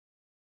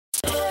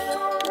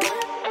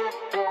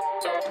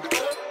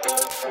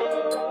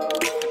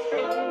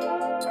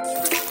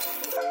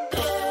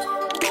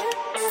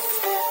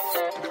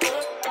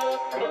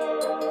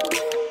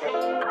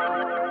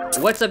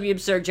What's up, you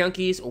absurd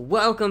junkies?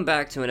 Welcome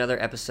back to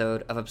another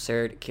episode of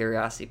Absurd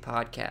Curiosity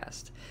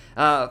Podcast.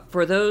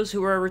 For those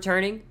who are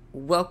returning,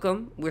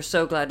 welcome. We're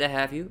so glad to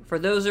have you. For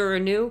those who are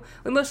new,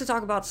 we mostly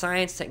talk about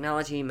science,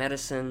 technology,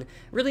 medicine,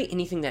 really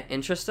anything that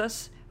interests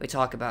us, we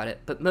talk about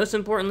it. But most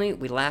importantly,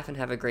 we laugh and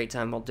have a great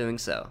time while doing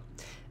so.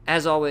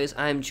 As always,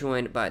 I'm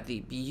joined by the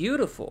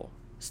beautiful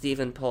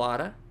Stephen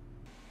Pilata.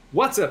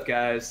 What's up,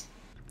 guys?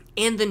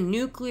 And the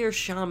nuclear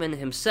shaman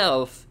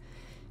himself,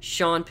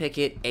 Sean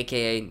Pickett,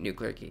 aka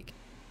Nuclear Geek.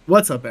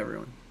 What's up,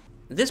 everyone?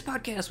 This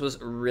podcast was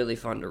really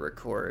fun to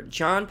record.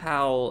 John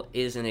Powell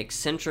is an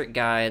eccentric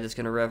guy that's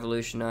going to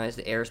revolutionize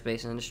the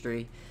aerospace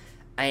industry,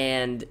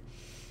 and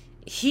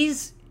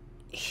he's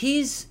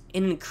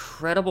an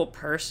incredible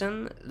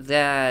person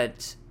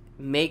that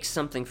makes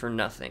something for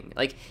nothing.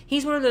 Like,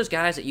 he's one of those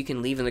guys that you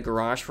can leave in the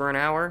garage for an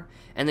hour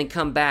and then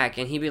come back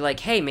and he'd be like,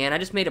 hey man, I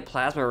just made a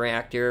plasma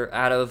reactor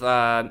out of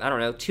I don't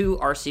know, 2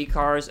 RC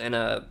cars and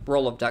a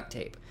roll of duct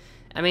tape.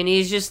 I mean,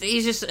 he's just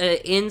an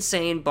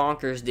insane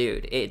bonkers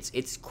dude.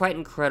 It's quite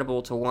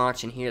incredible to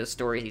watch and hear the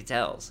story he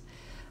tells.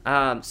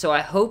 So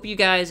I hope you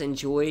guys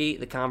enjoy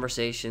the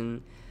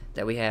conversation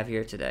that we have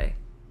here today.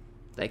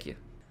 Thank you.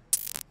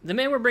 The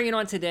man we're bringing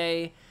on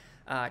today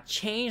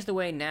changed the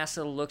way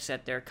NASA looks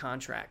at their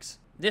contracts.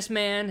 This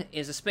man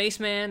is a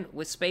spaceman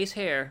with space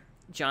hair,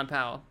 John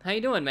Powell. How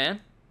you doing,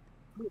 man?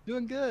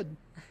 Doing good.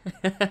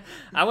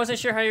 I wasn't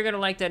sure how you're going to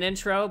like that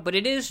intro, but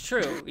it is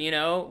true. You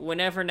know,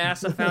 whenever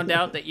NASA found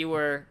out that you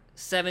were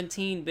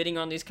 17 bidding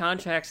on these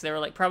contracts, they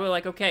were probably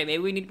like, okay,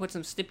 maybe we need to put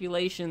some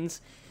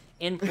stipulations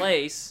in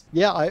place.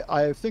 Yeah,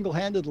 I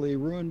single-handedly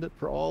ruined it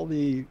for all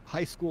the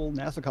high school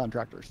NASA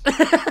contractors.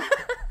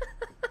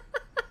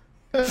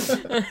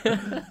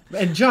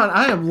 And John,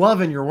 I am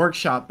loving your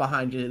workshop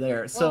behind you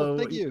there. So,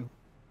 thank you.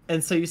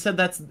 And so you said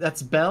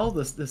that's Bell,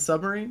 the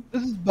submarine?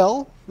 This is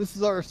Bell. This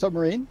is our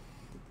submarine.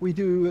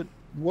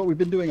 What we've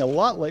been doing a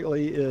lot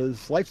lately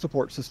is life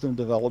support system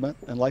development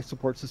and life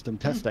support system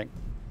testing.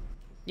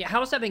 Yeah,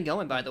 how has that been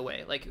going, by the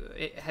way?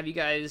 Have you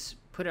guys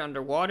put it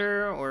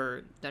underwater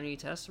or done any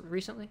tests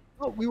recently?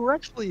 Well, we were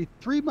actually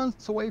 3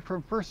 months away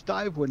from first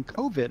dive when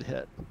COVID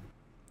hit.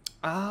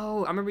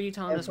 Oh, I remember you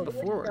telling us So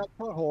before. we got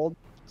put on hold.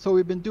 So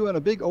we've been doing a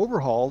big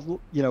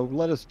overhaul,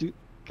 let us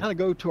kind of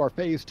go to our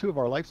phase 2 of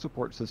our life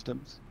support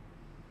systems.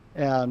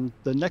 And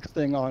the next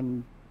thing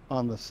on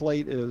the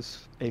slate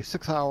is a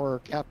 6-hour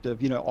captive,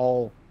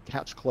 all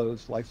catch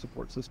closed life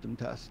support system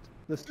test.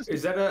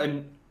 Is that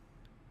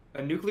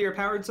a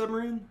nuclear-powered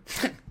submarine?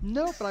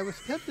 No, but I was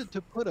tempted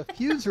to put a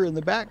fuser in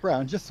the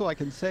background just so I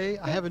can say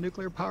I have a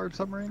nuclear-powered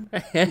submarine.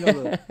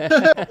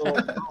 The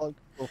little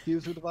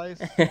fuser device.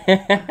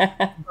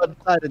 But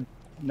decided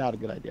not a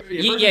good idea.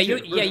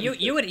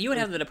 You would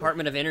have the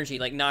Department of Energy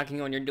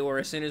knocking on your door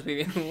as soon as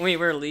we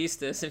release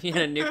this if you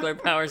had a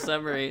nuclear-powered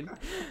submarine.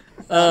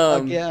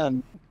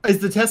 Again. Is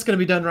the test going to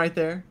be done right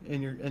there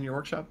in your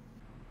workshop?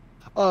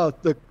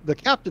 The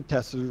captive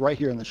test is right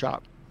here in the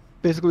shop.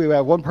 Basically, we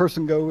have one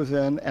person goes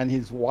in and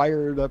he's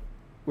wired up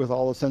with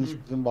all the sensors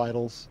and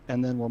vitals,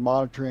 and then we're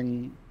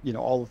monitoring,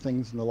 all the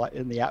things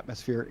in the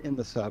atmosphere in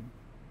the sub.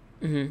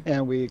 Mm-hmm.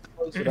 And we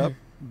close it up,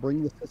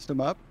 bring the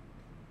system up,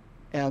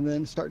 and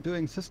then start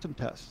doing system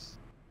tests.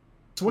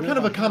 So what kind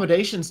of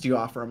accommodations do you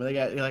offer them? They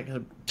got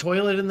a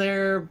toilet in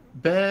there,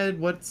 bed.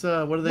 What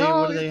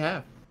do they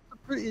have?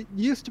 It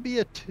used to be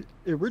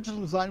the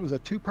original design was a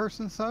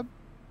 2-person sub,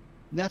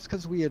 and that's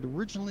because we had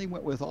originally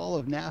went with all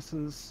of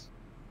NASA's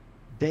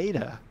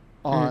data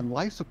on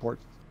life support,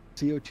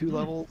 CO2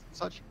 levels, and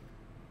such.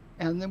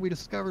 And then we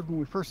discovered when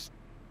we first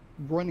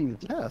running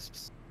the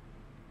tests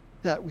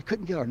that we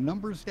couldn't get our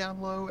numbers down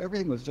low.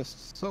 Everything was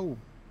just so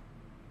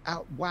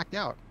whacked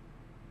out.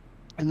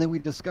 And then we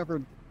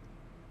discovered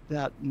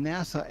that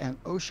NASA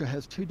and OSHA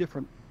has 2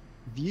 different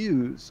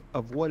views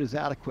of what is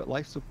adequate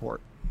life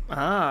support.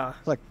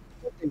 It's like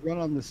what they run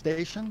on the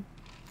station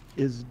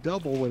is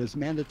double what is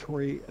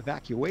mandatory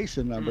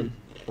evacuation number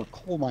for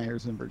coal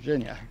miners in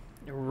Virginia.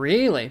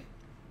 Really?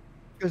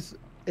 Because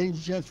any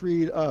chance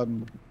read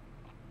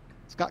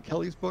Scott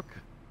Kelly's book,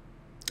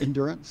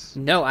 Endurance?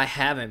 No, I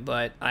haven't,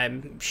 but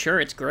I'm sure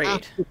it's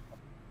great.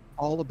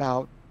 All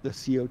about the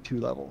CO2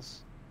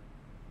 levels.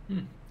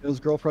 His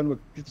girlfriend would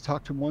get to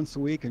talk to him once a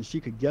week, and she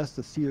could guess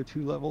the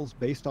CO2 levels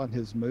based on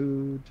his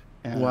mood.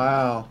 And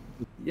wow.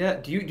 Yeah.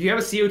 Do you have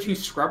a CO2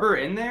 scrubber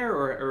in there,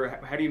 or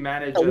how do you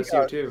manage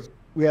CO2?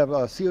 We have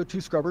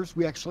CO2 scrubbers.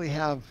 We actually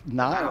have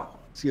 9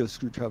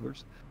 CO2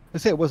 scrubbers. I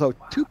say it was a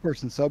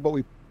 2-person sub,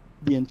 but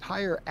the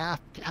entire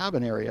aft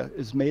cabin area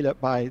is made up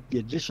by the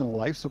additional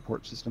life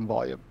support system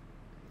volume.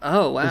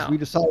 Oh, wow. Because we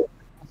decided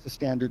the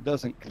standard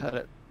doesn't cut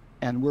it,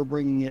 and we're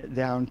bringing it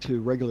down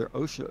to regular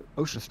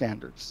OSHA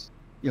standards,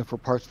 for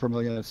parts per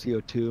million of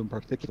CO2 and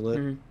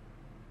particulate.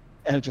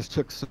 And it just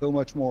took so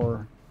much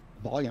more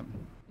volume.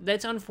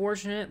 That's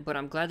unfortunate, but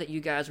I'm glad that you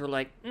guys were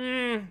like,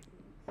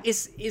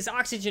 is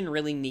oxygen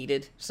really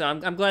needed? So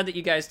I'm glad that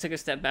you guys took a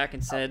step back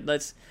and said,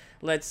 let's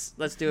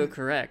do it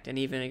correct and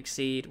even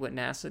exceed what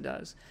NASA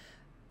does.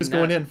 Who's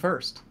going in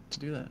first to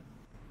do that?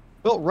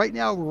 Well, right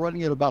now we're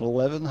running at about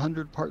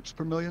 1,100 parts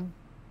per million.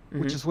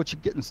 which is what you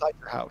get inside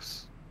your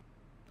house.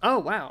 Oh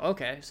wow.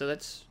 Okay, so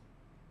that's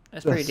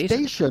The pretty decent.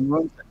 station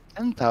runs at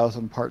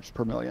 10,000 parts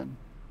per million.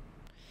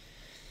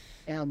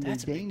 And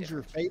That's a the big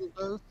danger difference. fatal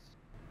dose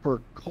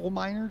for coal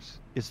miners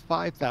is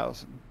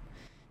 5,000.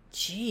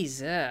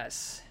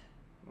 Jesus,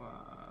 Wow.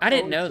 I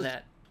didn't Oh, know it's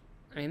that.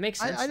 I mean, it makes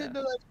sense. I didn't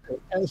though. know that.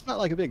 And it's not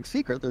like a big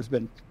secret. There's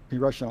been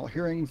congressional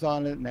hearings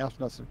on it, and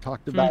astronauts have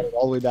talked about it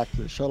all the way back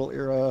to the shuttle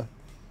era.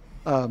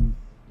 But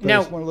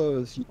Now- it's one of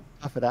those you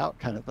tough it out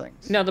kind of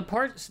things. Now the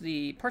parts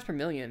per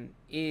million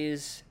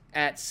is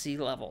at sea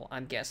level.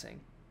 I'm guessing.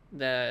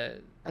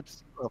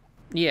 That's,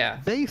 Yeah.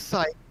 they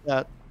cite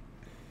that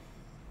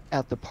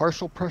at the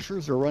partial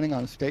pressures they're running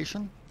on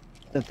station,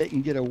 that they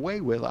can get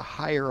away with a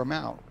higher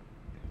amount.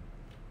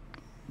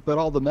 But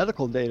all the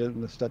medical data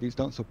in the studies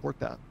don't support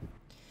that.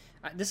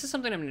 This is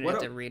something I'm going to What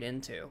have a- to read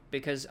into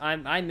because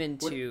I'm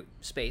into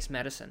space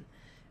medicine,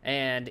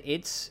 and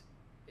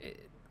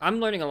I'm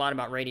learning a lot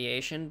about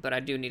radiation, but I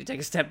do need to take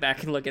a step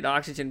back and look at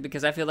oxygen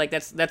because I feel like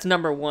that's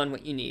number one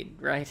what you need,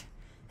 right?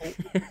 To me,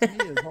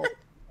 it's all like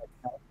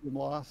calcium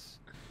loss,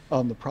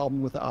 the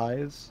problem with the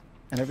eyes,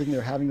 and everything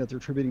they're having that they're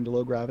attributing to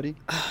low gravity.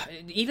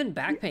 Even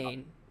back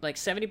pain. Like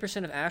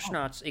 70% of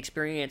astronauts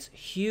experience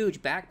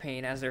huge back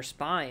pain as their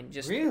spine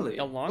just Really?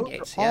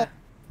 elongates. Those are all Yeah.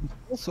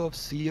 Also of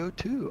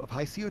CO2, of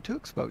high CO2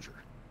 exposure.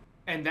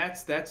 And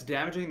that's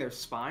damaging their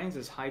spines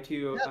as high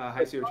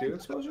CO2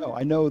 exposure. No,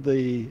 I know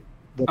the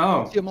Oh.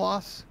 calcium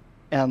loss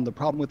and the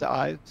problem with the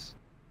eyes.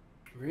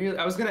 Really?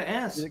 I was gonna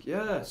ask.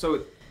 Yeah.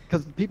 So.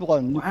 Because people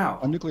on, Wow.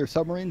 on nuclear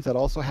submarines that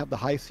also have the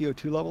high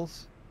CO2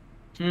 levels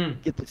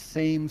get the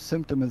same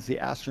symptom as the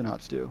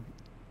astronauts do.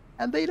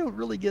 And they don't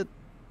really get,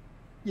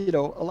 a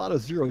lot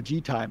of zero G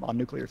time on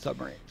nuclear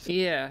submarines.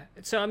 Yeah.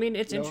 So I mean,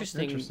 it's You know,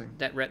 interesting.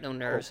 that retinal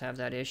nerves have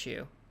that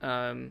issue.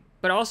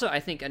 But also, I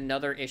think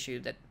another issue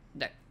that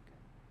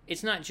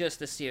it's not just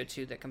the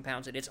CO2 that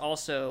compounds it. It's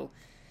also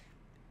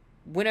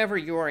whenever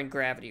you're in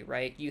gravity,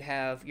 right? You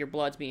have your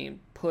blood's being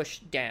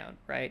pushed down,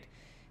 right?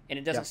 And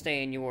it doesn't Yeah.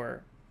 stay in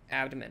your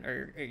abdomen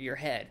or your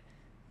head.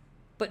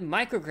 But in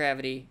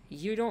microgravity,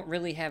 you don't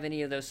really have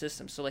any of those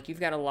systems. So like you've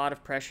got a lot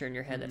of pressure in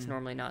your head that's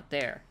normally not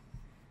there.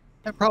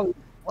 And probably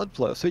blood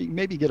flow, so you can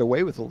maybe get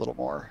away with a little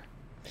more.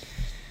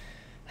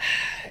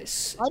 I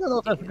don't know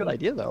if that's a good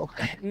idea, though.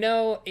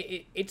 No,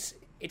 it's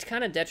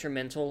kind of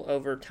detrimental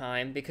over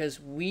time because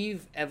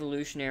we've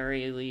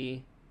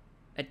evolutionarily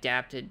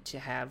adapted to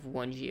have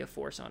 1 G of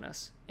force on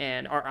us,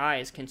 and our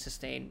eyes can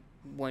sustain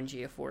 1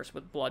 G of force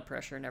with blood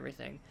pressure and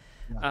everything.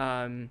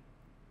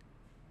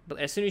 But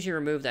as soon as you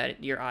remove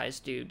that, your eyes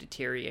do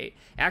deteriorate.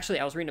 Actually,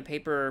 I was reading a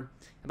paper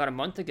about a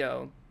month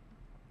ago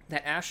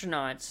that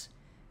astronauts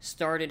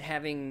started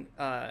having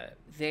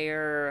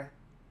their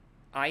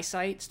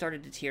eyesight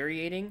started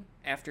deteriorating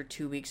after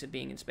 2 weeks of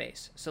being in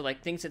space. So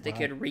like things that they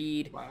could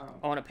read Wow.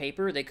 on a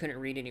paper, they couldn't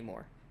read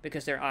anymore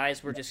because their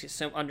eyes were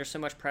just under so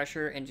much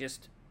pressure and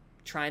just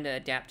trying to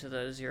adapt to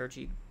the zero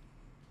G.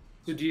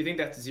 So do you think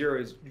that's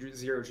zero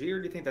G, or do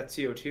you think that's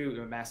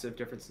CO2, a massive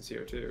difference in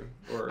CO2?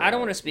 Or I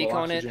don't wanna speak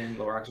on it.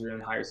 Lower oxygen,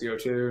 higher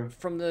CO2.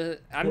 From the,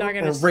 I'm not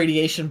gonna. Or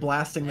radiation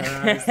blasting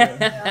their eyes.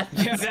 Yeah,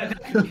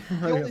 The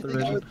Right only out the thing I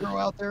vision. would throw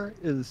out there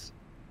is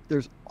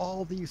there's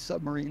all these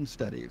submarine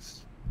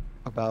studies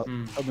about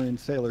submarine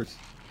sailors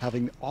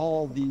having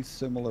all these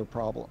similar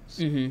problems.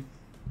 Mhm.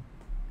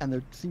 And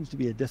there seems to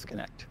be a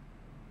disconnect.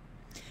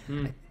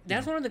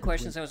 That's one of the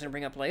questions I was going to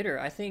bring up later.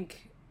 I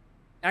think,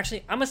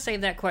 actually, I'm going to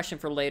save that question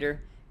for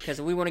later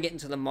because we want to get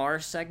into the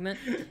Mars segment,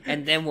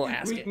 and then we'll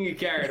ask we it. can get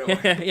carried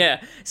away.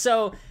 Yeah.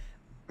 So,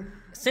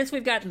 since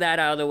we've got that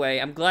out of the way,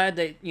 I'm glad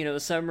that the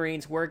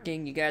submarine's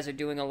working. You guys are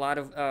doing a lot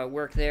of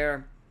work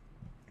there.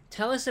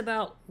 Tell us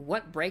about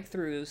what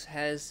breakthroughs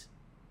has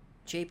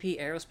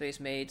JP Aerospace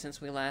made since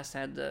we last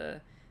had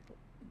the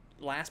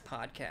last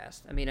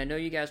podcast. I mean, I know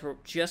you guys were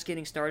just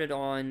getting started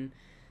on,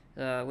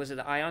 was it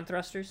the ion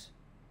thrusters?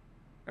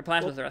 Or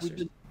plasma Well,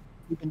 thrusters?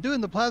 we've been doing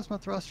the plasma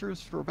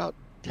thrusters for about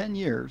 10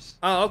 years.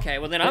 Oh, okay.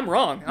 Well, then I'm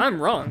wrong. I'm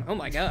wrong. Oh,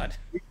 my God.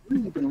 We've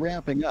really been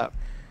ramping up.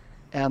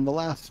 And the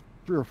last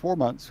 3 or 4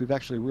 months, we've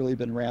actually really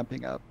been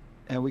ramping up.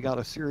 And we got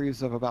a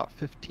series of about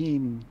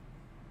 15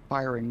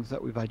 firings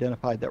that we've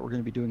identified that we're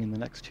going to be doing in the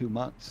next 2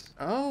 months.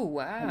 Oh,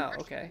 wow.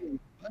 Okay.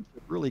 A bunch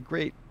of really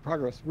great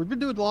progress. We've been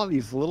doing a lot of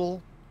these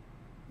little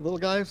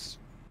guys.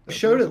 You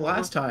showed it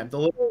last time. The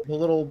little The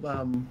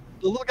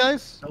little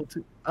guys.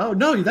 L2. Oh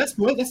no, that's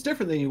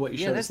different than what you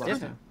Yeah, showed that's us last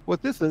different. time.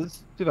 What this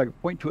is, see if I can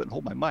point to it and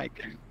hold my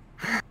mic.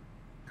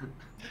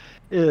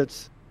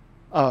 It's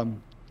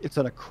an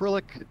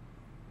acrylic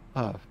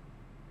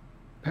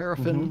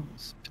paraffin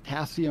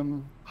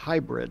potassium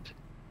hybrid.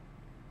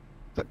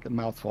 That's a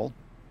mouthful.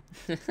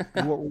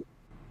 And what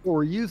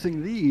we're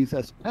using these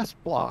as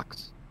test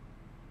blocks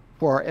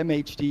for our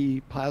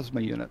MHD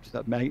plasma units,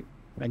 that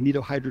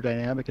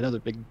magnetohydrodynamic, another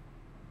big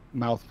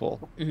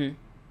mouthful. Mm-hmm.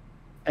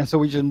 And so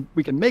we can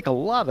make a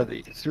lot of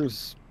these.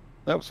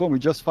 That was one we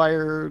just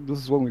fired. This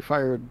is one we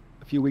fired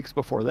a few weeks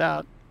before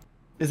that.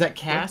 Is that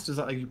cast? Is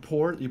that like you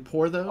pour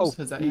those?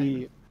 Oh, Is that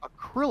the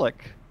acrylic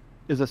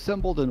is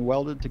assembled and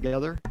welded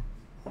together,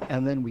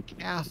 and then we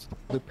cast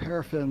the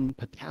paraffin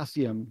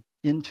potassium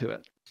into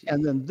it.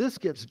 And then this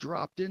gets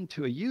dropped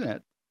into a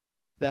unit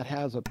that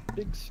has a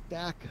big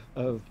stack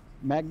of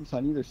magnets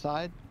on either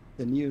side,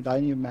 the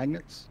neodymium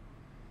magnets,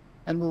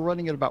 and we're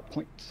running at about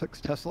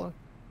 0.6 Tesla.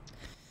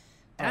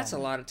 That's a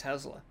lot of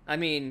Tesla. I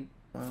mean,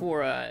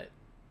 for a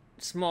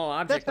small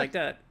object like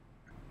that.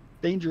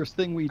 Dangerous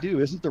thing we do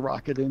isn't the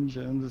rocket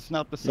engines, it's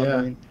not the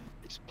submarine.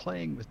 It's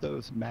playing with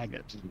those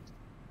magnets.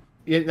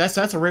 Yeah, that's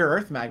a rare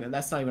earth magnet.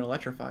 That's not even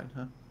electrified,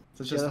 huh?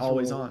 So it's just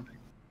always on.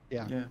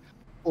 Yeah. Yeah.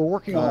 We're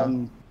working on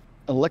an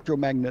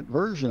electromagnet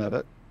version of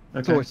it,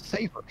 so it's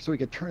safer. So we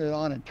could turn it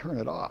on and turn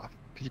it off,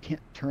 because you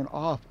can't turn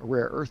off a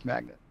rare earth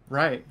magnet.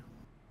 Right.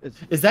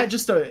 Is that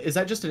just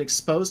an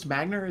exposed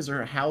magnet, or is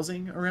there a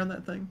housing around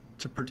that thing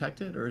to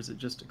protect it, or is it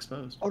just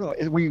exposed? Oh no,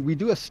 we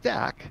do a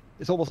stack.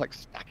 It's almost like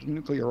stacking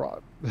nuclear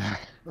rod.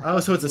 Oh,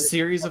 so it's a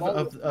series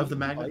of the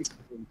magnets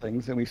and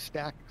things, and we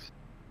stack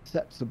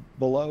sets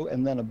below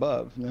and then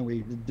above, and then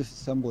we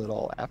disassemble it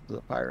all after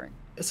the firing.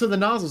 So the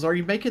nozzles, are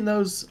you making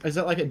those? Is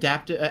that like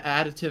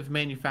additive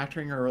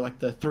manufacturing, or like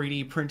the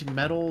 3D printing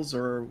metals,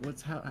 or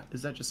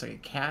is that just like a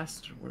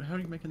cast? How are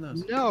you making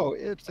those? No,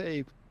 it's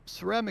a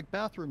ceramic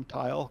bathroom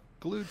tile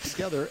glued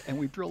together, and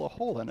we drill a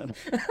hole in it.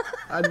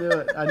 I knew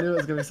it. I knew it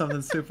was gonna be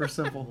something super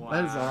simple. Wow.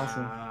 That is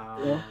awesome.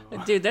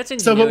 Yeah. Dude, that's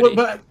ingenuity.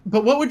 So,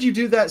 but what would you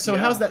do that? So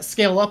how's that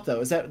scale up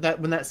though? Is that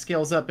when that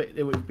scales up,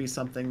 it would be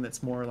something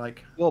that's more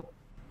like? Well,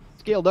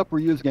 scaled up, we're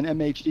using an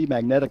MHD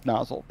magnetic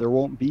nozzle. There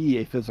won't be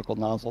a physical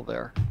nozzle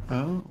there.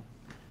 Oh.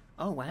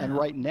 Oh wow. And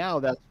right now,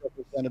 that's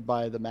represented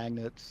by the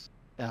magnets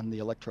and the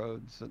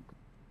electrodes.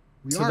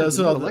 We So are those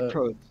the are new the-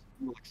 electrodes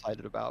we're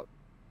excited about.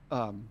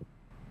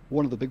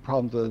 One of the big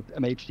problems with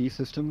MHD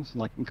systems,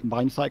 like in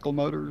combined cycle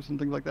motors and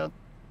things like that,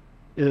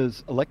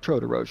 is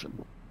electrode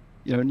erosion.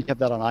 You know, and you have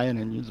that on ion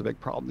engines, a big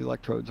problem. The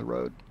electrodes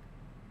erode.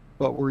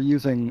 But we're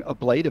using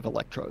ablative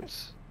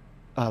electrodes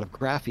out of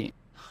graphene.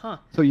 Huh.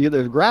 So you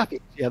there's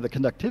graphene, you have the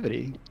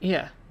conductivity,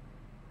 Yeah.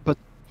 but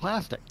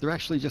plastic, they're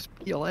actually just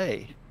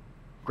PLA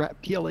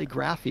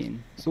graphene.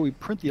 So we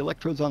print the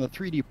electrodes on a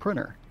 3D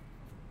printer.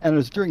 And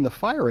as during the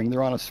firing,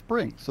 they're on a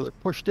spring, so they're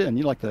pushed in.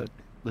 You know, like the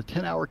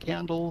 10-hour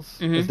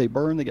candles, as they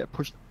burn, they get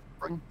pushed in the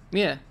spring.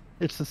 Yeah.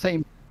 It's the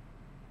same,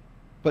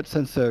 but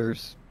since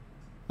there's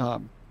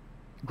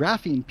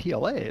graphene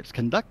PLA, it's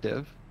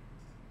conductive,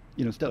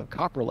 you know, instead of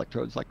copper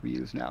electrodes like we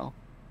use now.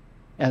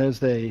 And as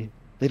they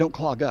don't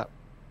clog up,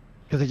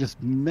 because they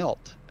just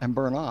melt and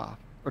burn off,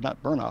 or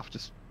not burn off,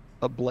 just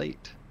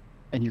ablate,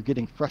 and you're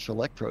getting fresh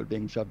electrode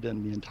being shoved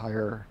in the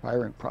entire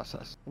firing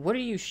process. What are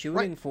you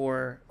shooting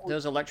for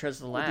those electrodes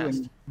to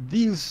last?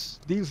 These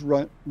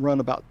run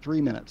about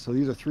 3 minutes, so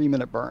these are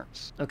 3-minute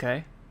burns.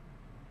 Okay.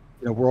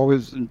 You know, we're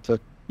always into,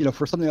 you know,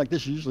 for something like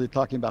this, you're usually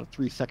talking about a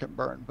 3-second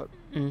burn, but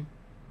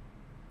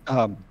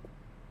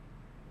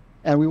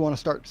and we want to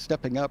start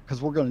stepping up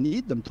because we're going to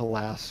need them to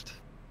last,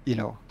 you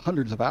know,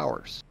 hundreds of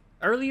hours.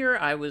 Earlier,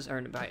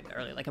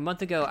 like a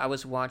month ago, I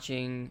was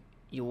watching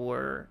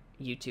your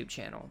YouTube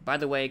channel. By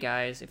the way,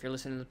 guys, if you're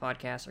listening to the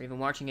podcast or even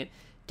watching it,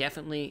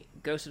 definitely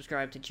go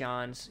subscribe to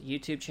John's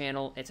YouTube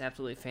channel. It's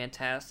absolutely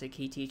fantastic.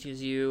 He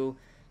teaches you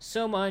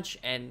so much,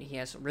 and he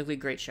has really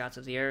great shots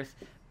of the Earth.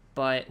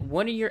 But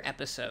one of your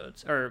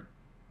episodes,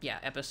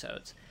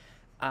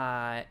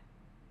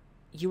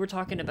 you were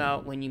talking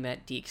about when you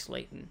met Deke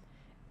Slayton.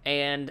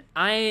 And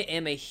I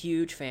am a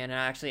huge fan, and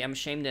actually, I'm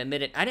ashamed to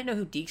admit it. I didn't know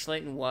who Deke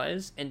Slayton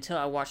was until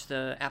I watched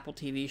the Apple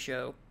TV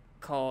show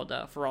called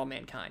For All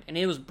Mankind. And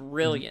it was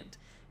brilliant.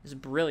 It was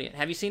brilliant.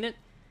 Have you seen it?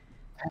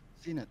 I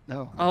haven't seen it,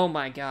 no. Oh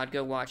my god,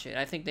 go watch it.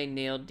 I think they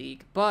nailed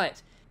Deke.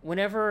 But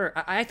whenever...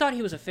 I thought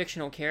he was a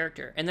fictional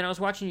character. And then I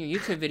was watching your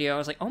YouTube video, I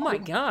was like, oh my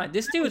god,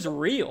 this dude's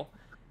real.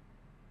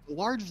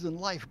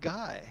 Larger-than-life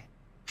guy.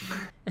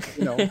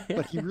 You know,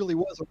 but he really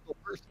was a real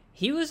person.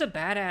 He was a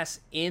badass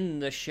in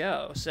the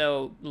show,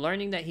 so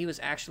learning that he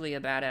was actually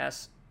a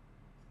badass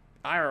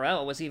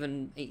IRL was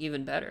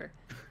even better.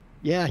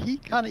 Yeah, he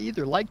kind of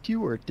either liked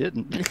you or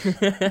didn't.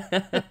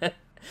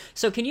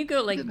 So can you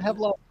go He didn't have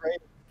a lot of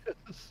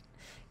praise.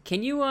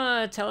 Can you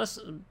tell us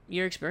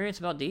your experience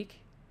about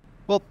Deke?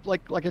 Well,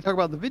 like I talk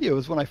about in the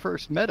videos, when I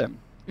first met him,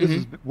 this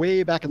is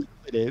way back in the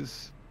early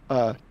days,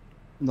 in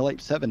the late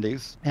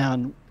 70s,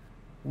 and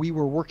we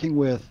were working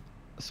with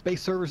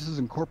Space Services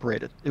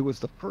Incorporated. It was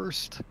the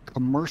first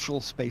commercial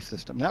space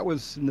system. That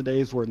was in the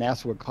days where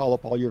NASA would call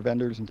up all your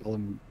vendors and tell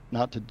them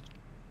not to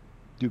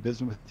do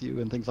business with you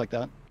and things like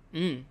that.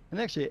 And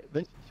actually,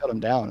 eventually shut them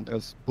down. There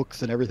was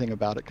books and everything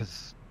about it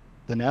because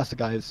the NASA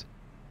guys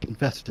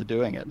confessed to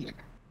doing it.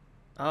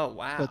 Oh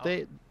wow! But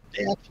they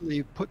actually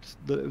it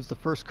was the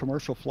first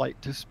commercial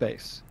flight to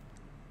space.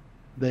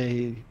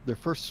 Their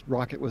first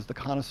rocket was the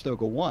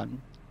Conestoga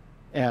 1,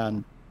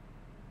 and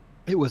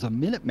it was a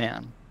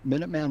Minuteman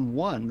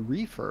 1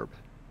 refurb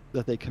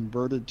that they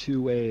converted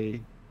to a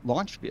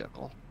launch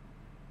vehicle.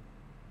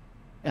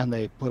 And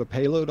they put a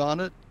payload on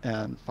it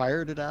and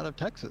fired it out of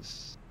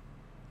Texas.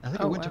 I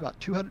think it went to about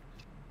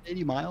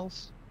 280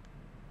 miles.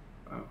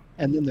 Wow.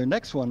 And then their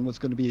next one was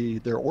going to be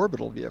their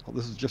orbital vehicle.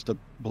 This is just a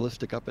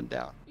ballistic up and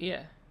down.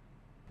 Yeah.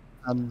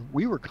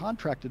 We were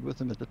contracted with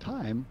them at the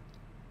time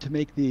to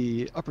make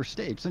the upper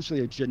stage,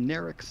 essentially a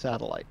generic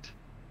satellite.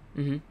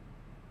 Mm-hmm.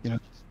 You know,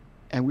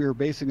 and we were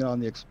basing it on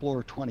the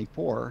Explorer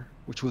 24,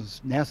 which was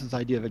NASA's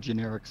idea of a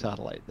generic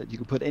satellite that you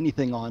could put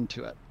anything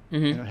onto it.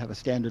 Mm-hmm. You know, have a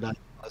standardized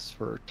bus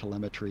for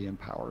telemetry and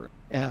power.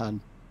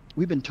 And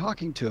we've been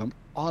talking to him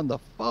on the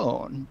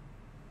phone.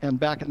 And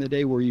back in the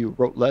day where you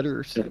wrote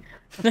letters,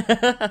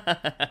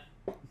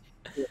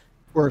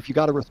 or if you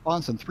got a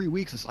response in 3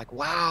 weeks, it's like,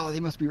 wow, they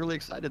must be really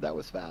excited. That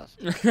was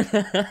fast.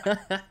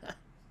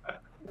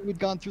 We'd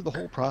gone through the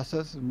whole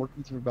process and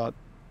working through about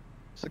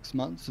 6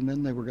 months, and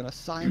then they were going to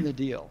sign the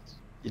deal,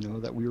 you know,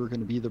 that we were going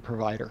to be the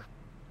provider.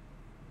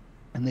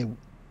 And they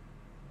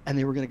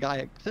were going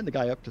to send a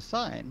guy up to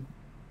sign.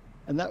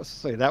 And that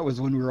was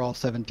when we were all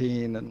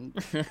 17 and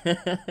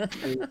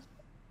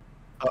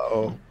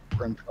uh-oh,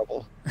 we're in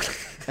trouble.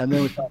 And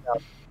then we found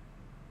out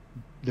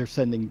they're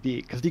sending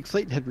Deke, because Deke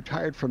Slayton had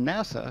retired from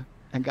NASA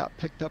and got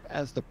picked up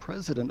as the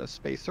president of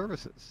Space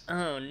Services.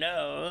 Oh,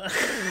 no.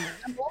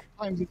 And a lot of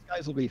times these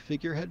guys will be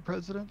figurehead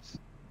presidents.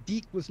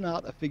 Deke was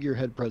not a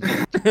figurehead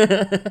president.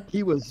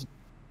 He was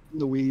in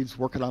the weeds,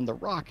 working on the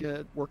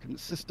rocket, working the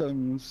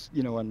systems,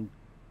 you know, and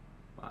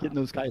getting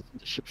those guys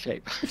into ship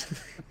shape.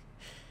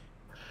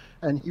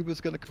 And he was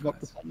going to come up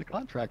to sign the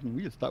contract, and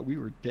we just thought we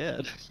were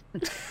dead.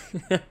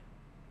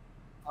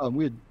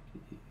 We had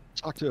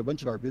talked to a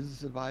bunch of our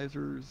business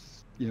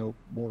advisors, you know,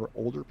 more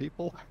older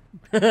people.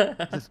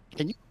 Just,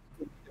 can you,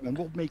 and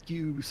we'll make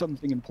you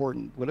something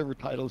important, whatever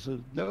title says,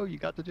 no, you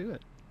got to do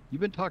it. You've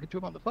been talking to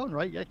him on the phone,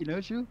 right? Yeah, he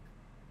knows you.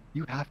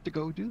 You have to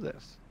go do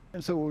this.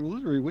 And so we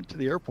literally went to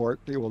the airport.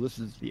 Well, this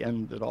is the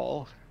end of it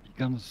all. He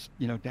comes,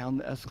 you know, down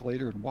the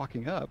escalator and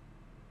walking up.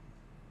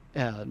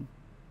 And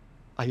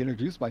I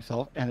introduced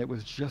myself, and it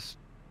was just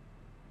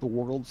the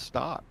world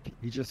stopped.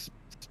 He just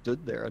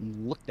stood there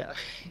and looked at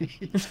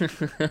me.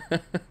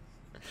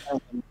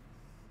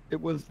 It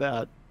was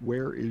that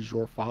 "where is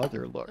your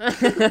father" look.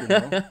 You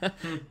know?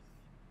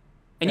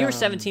 And you were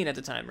 17 at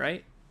the time,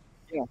 right?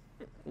 Yeah.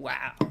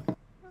 Wow.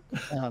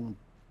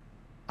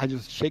 I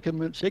just shaking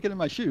in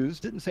my shoes,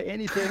 didn't say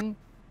anything,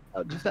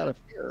 just out of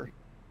fear.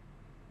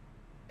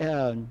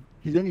 And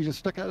he just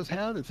stuck out his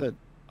hand and said,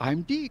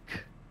 "I'm Deke."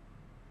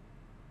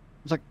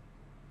 I was like,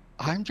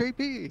 "I'm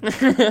JP."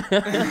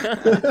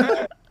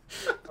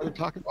 We were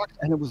talking,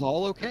 and it was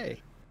all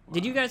okay.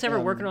 Did you guys ever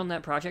working on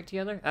that project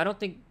together? I don't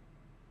think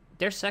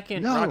their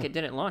second rocket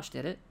didn't launch,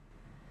 did it?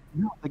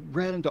 No, they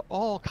ran into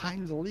all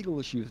kinds of legal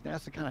issues.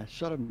 NASA kind of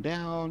shut them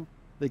down.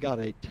 They got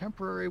a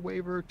temporary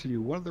waiver to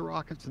do one of the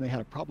rockets, and they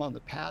had a problem on the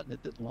pad, and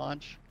it didn't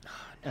launch.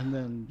 And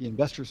then the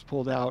investors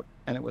pulled out,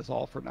 and it was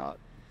all for naught.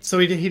 So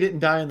he didn't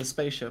die in the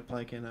spaceship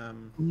like in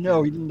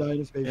No, he didn't die in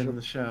the spaceship. in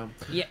the show.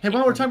 Yeah. Hey,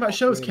 while we're talking about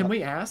shows, can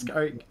we ask?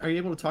 Are you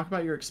able to talk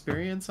about your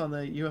experience on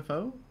the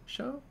UFO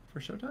show for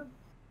Showtime?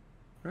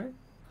 Right.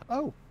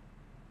 Oh.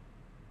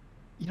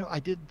 You know, I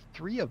did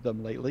 3 of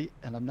them lately,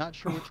 and I'm not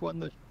sure which one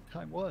the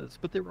time was,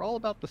 but they were all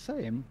about the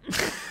same.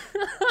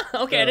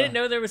 Okay, I didn't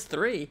know there was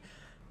 3.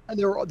 And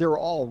they were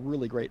all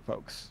really great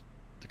folks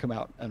to come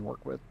out and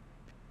work with.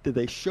 Did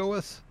they show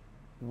us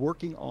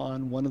working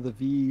on one of the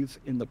V's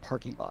in the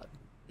parking lot?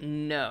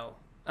 No.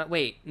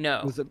 Wait,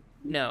 no. Was it?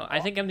 No,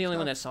 I think I'm the only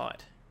one that saw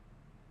it.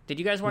 Did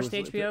you guys watch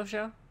the HBO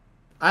show?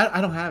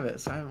 I don't have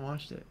it, so I haven't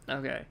watched it.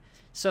 Okay.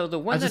 So the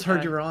one I just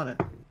heard you were on it.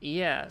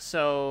 Yeah,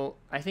 so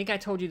I think I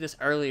told you this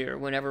earlier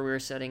whenever we were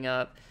setting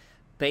up.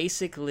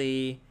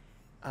 Basically,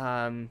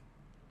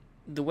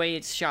 the way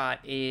it's shot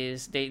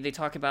is they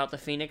talk about the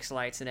Phoenix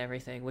lights and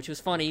everything, which was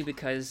funny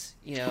because,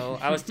 you know,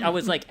 I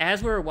was like,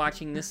 as we were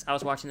watching this, I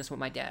was watching this with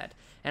my dad,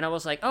 and I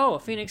was like, oh,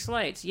 Phoenix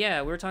lights,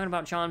 yeah, we were talking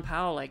about John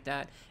Powell like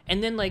that,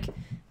 and then like,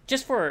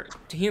 just to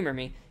humor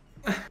me,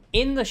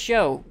 in the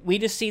show we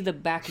just see the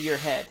back of your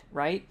head,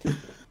 right?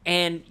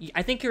 And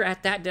I think you're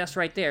at that desk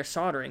right there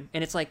soldering,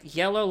 and it's like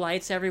yellow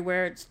lights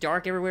everywhere, it's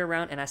dark everywhere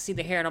around, and I see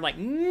the hair, and I'm like,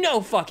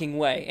 no fucking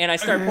way, and I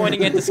start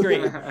pointing at the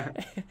screen.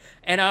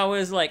 And I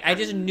was like, I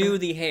just knew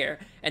the hair,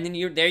 and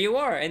then there you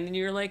are, and then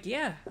you're like,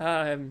 yeah,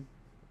 and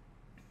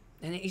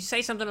you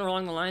say something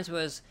along the lines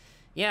was,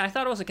 yeah, I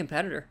thought it was a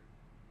competitor.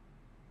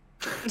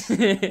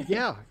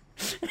 Yeah,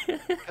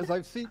 because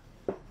I've seen,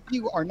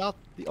 you are not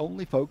the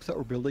only folks that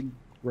were building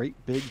great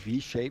big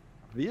V-shaped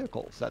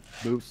vehicles that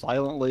move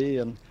silently,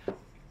 and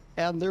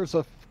there's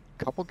a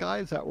couple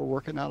guys that were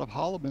working out of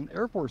Holloman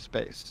Air Force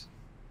Base,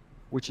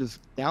 which is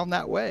down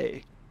that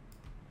way.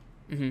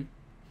 Mm-hmm.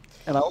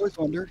 And I always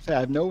wonder, say, I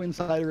have no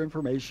insider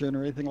information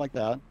or anything like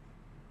that,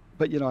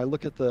 but, you know, I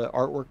look at the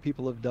artwork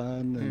people have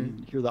done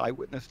and hear the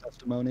eyewitness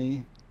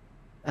testimony,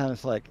 and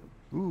it's like,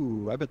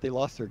 ooh, I bet they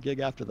lost their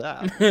gig after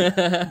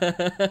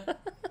that.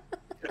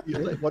 You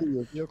let one of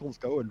your vehicles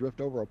go and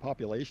drift over a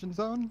population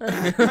zone?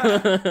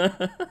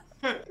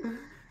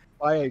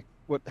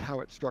 How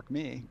it struck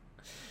me.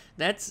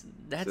 That's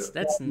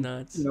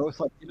nuts. You know, it's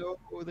like, you know,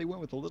 they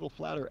went with a little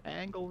flatter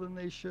angle than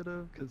they should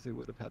have because they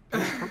would have had.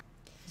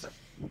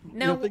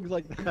 Now, things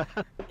like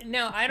that.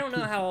 Now, I don't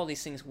know how all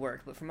these things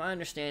work, but from my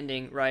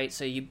understanding, right,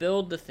 so you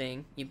build the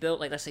thing,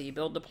 like, let's say you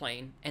build the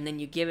plane, and then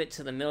you give it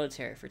to the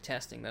military for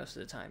testing most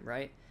of the time,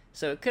 right?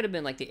 So it could have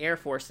been, like, the Air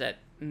Force that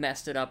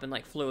messed it up and,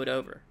 like, flew it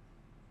over.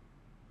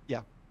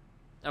 Yeah.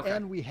 Okay.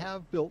 And we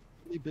have built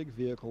really big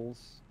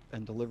vehicles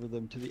and delivered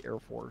them to the Air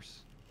Force,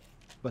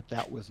 but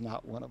that was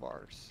not one of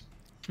ours.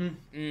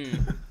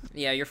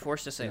 Yeah, you're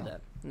forced to say Yeah.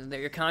 that.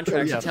 Your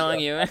contracts are Yes. telling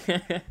you.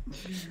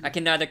 I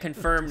can neither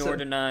confirm nor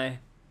deny.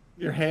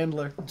 Your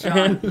handler.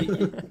 John,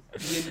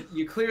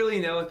 you clearly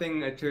know a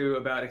thing or two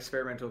about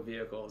experimental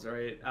vehicles,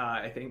 right?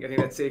 I think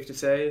that's safe to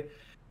say.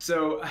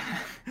 So,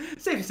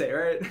 safe to say,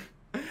 right?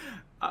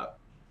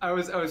 I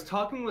was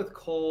talking with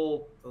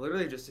Cole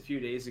literally just a few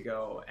days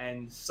ago,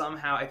 and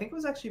somehow I think it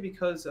was actually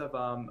because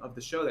of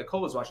the show that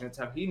Cole was watching. That's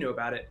how he knew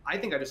about it. I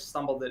think I just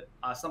stumbled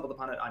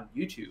upon it on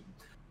YouTube.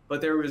 But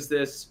there was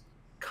this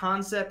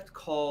concept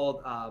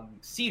called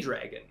Sea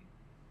Dragon,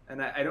 and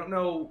I don't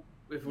know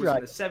if it was in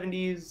the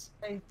 70s.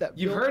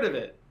 You've heard of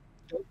it?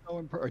 Don't know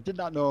him, or did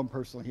not know him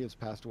personally. He has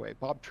passed away,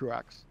 Bob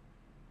Truax.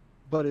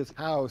 But his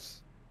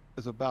house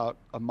is about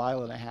 1.5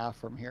 miles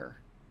from here.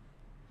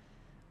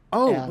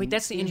 Oh, And wait,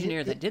 that's the in engineer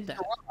his that did that.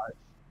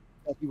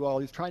 garage, while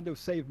he's trying to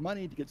save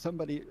money to get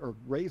somebody or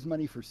raise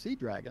money for Sea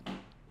Dragon,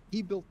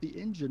 he built the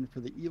engine for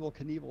the Evel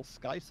Knievel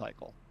Sky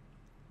Cycle.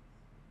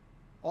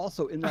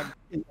 Also in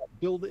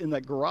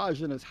that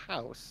garage in his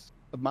house,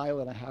 1.5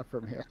 miles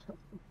from here.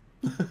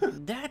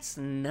 That's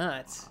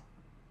nuts.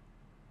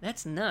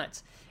 That's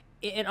nuts.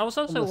 And I was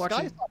also And the watching.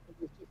 Sky Cycle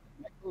was just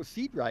a micro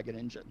Sea Dragon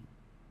engine.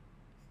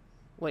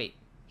 Wait,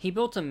 he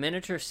built a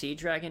miniature Sea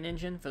Dragon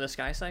engine for the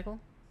Sky Cycle?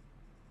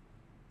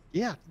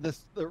 Yeah, the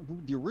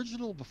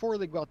original, before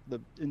they got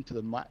into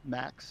the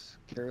Max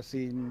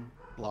kerosene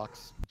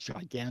blocks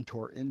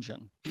Gigantor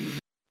engine, it's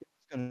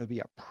going to be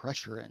a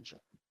pressure engine.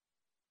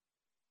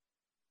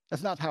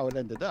 That's not how it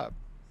ended up,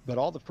 but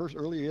all the first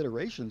early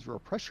iterations were a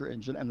pressure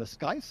engine, and the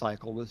Sky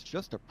Cycle was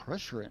just a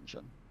pressure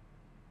engine.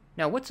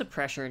 Now, what's a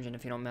pressure engine,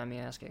 if you don't mind me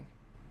asking?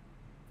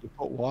 You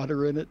put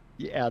water in it,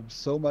 you add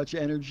so much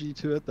energy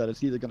to it that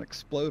it's either going to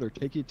explode or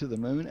take you to the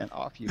moon, and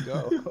off you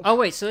go. Oh,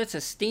 wait, so it's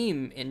a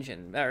steam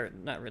engine. Or,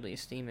 not really a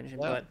steam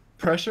engine, Yeah. but...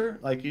 Pressure?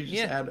 Like you just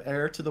Yeah. add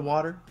air to the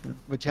water?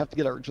 But you have to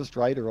get it just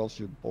right, or else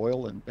you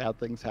boil and bad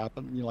things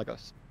happen. Like a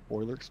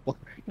boiler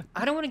explosion.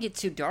 I don't want to get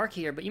too dark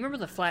here, but you remember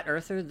the Flat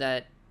Earther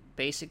that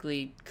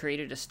basically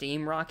created a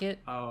steam rocket?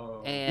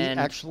 Oh. And...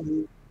 He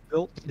actually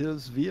built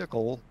his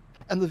vehicle,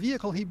 and the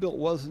vehicle he built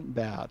wasn't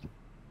bad.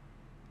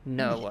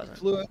 No, it He wasn't.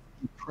 flew it,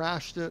 he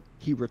crashed it,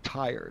 he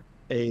retired.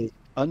 A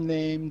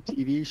unnamed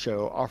TV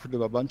show offered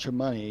him a bunch of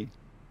money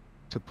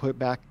to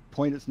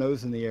point its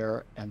nose in the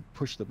air and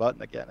push the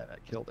button again, and it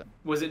killed him.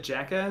 Was it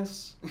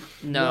Jackass?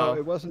 No.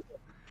 it wasn't.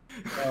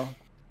 No.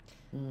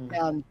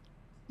 And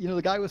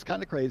the guy was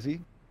kind of crazy,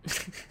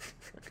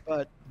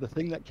 but the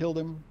thing that killed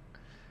him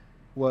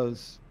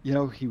was,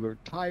 he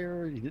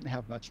retired, he didn't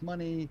have much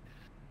money.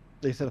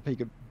 They said if he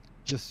could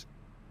just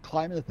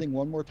climb in the thing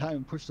one more time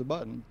and push the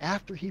button,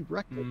 after he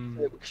wrecked it,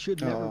 it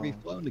should never be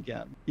flown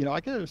again. I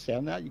can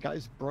understand that. You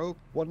guys broke,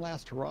 one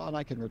last hurrah and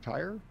I can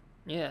retire.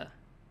 Yeah.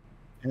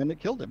 And it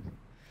killed him.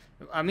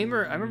 I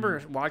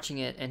remember watching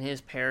it, and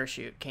his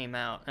parachute came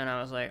out, and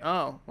I was like,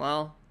 oh,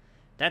 well,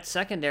 that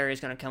secondary is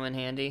going to come in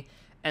handy.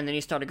 And then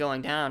he started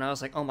going down. I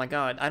was like, oh my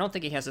god, I don't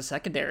think he has a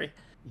secondary.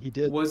 He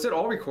did. Was it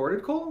all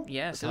recorded, Cole?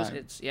 Yes, Time.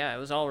 it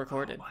was all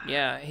recorded. Oh, wow.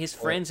 Yeah, his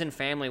friends and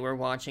family were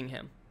watching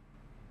him.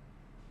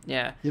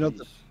 Yeah.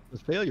 The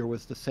failure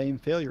was the same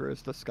failure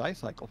as the Sky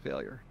Cycle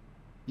failure.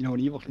 In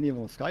Evel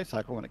Knievel Sky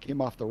Cycle, when it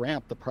came off the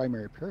ramp, the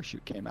primary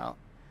parachute came out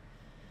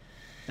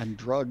and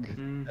drug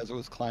as it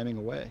was climbing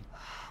away.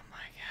 Oh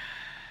my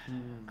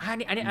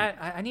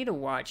god. I need to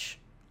watch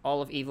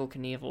all of Evel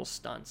Knievel's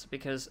stunts,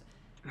 because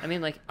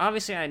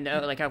obviously I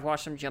know, I've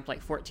watched him jump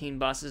 14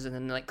 buses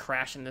and then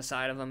crash into the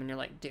side of them, and you're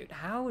like, dude,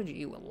 how are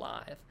you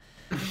alive?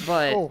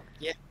 But Oh,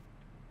 yeah.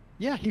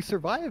 Yeah, he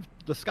survived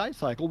the Sky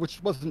Cycle,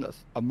 which wasn't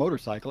a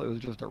motorcycle. It was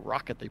just a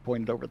rocket they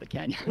pointed over the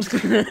canyon.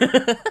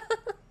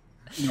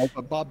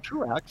 But Bob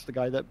Truax, the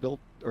guy that built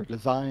or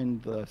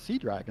designed the Sea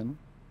Dragon,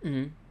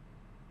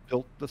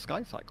 built the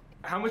Sky Cycle.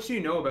 How much do you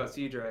know about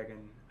Sea Dragon?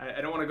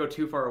 I don't want to go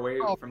too far away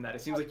from that.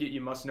 It seems like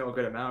you must know a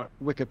good amount.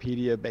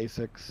 Wikipedia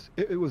basics.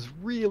 It was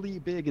really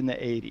big in the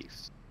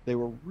 80s. They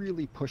were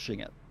really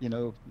pushing it,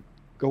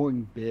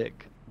 going big.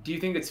 Do you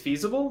think it's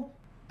feasible?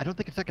 I don't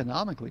think it's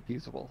economically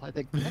feasible. I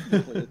think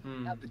technically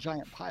they have a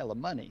giant pile of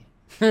money.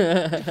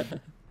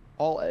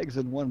 All eggs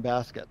in one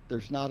basket.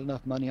 There's not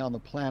enough money on the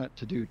planet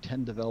to do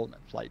 10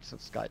 development flights of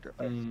Sea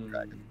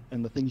Dragon.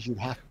 And the things you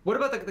have. What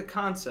about the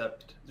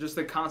concept? Just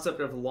the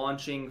concept of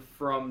launching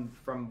from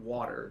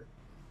water.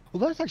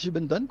 Well, that's actually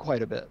been done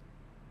quite a bit.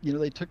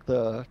 They took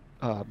the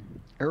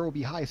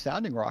Aerobee High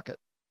sounding rocket,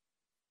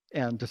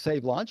 and to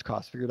save launch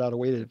costs, figured out a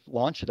way to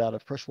launch it out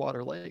of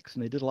freshwater lakes.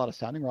 And they did a lot of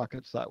sounding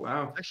rockets that way.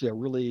 Wow. It's actually a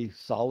really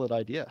solid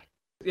idea.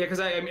 Yeah, because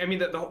I mean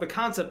the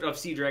concept of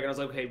Sea Dragon, I was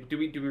like, okay, do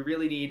we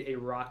really need a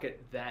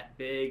rocket that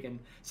big and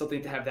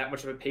something to have that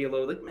much of a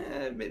payload?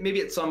 Like,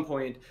 maybe at some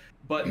point,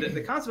 but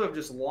the concept of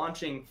just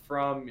launching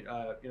from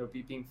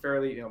being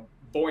fairly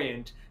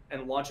buoyant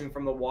and launching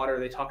from the water.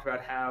 They talked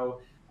about how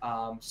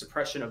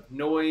suppression of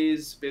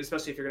noise,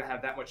 especially if you're going to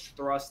have that much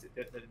thrust,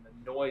 the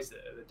noise,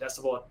 the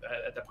decibel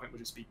at that point would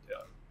just be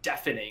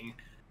deafening.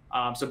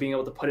 So being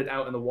able to put it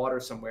out in the water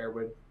somewhere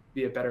would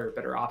be a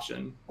better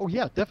option. Oh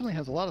yeah, it definitely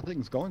has a lot of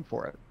things going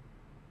for it.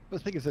 But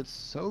the thing is, it's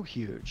so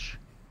huge.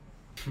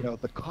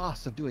 The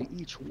cost of doing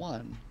each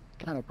one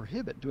kind of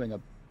prohibit doing a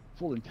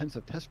full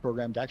intensive test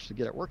program to actually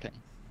get it working.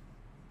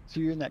 So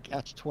you're in that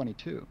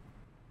catch-22.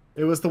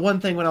 It was the one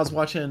thing when I was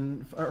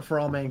watching For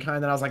All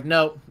Mankind that I was like,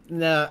 nope,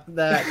 no,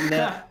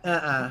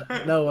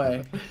 no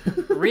way.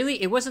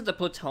 Really? It wasn't the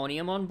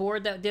plutonium on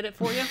board that did it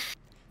for you?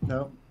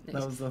 Nope,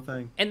 that was the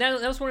thing. And that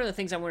was one of the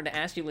things I wanted to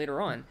ask you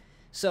later on.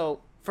 So,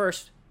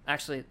 first,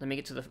 actually, let me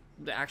get to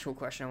the actual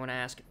question I want to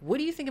ask. What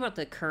do you think about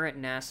the current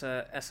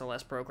NASA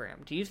SLS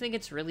program? Do you think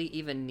it's really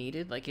even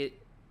needed?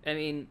 I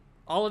mean,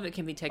 all of it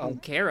can be taken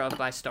care of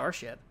by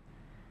Starship.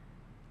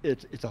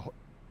 It's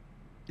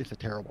a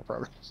terrible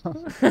program.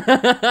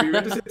 You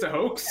read this? It's a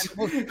hoax. And the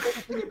most important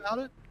thing about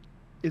it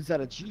is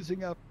that it's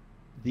using up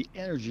the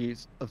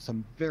energies of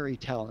some very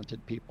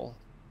talented people.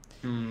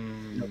 'Cause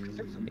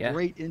there's some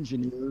great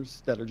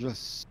engineers that are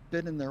just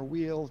spinning their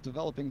wheels,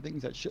 developing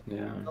things that shouldn't be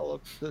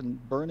developed,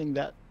 and burning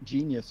that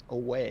genius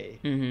away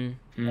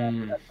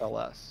from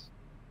FLS.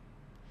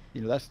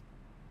 That's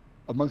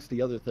amongst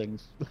the other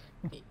things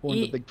one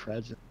of the big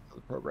tragedies of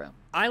the program.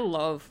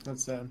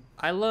 That's sad.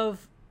 I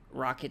love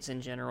rockets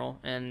in general,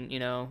 and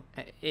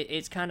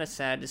it's kind of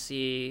sad to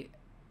see.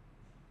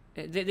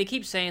 They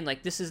keep saying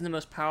like this is the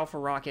most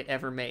powerful rocket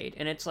ever made,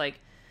 and it's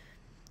like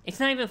it's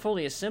not even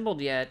fully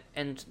assembled yet,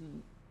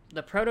 and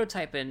the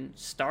prototype in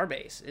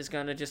Starbase is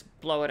going to just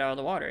blow it out of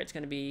the water. It's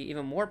going to be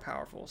even more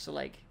powerful. So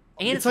and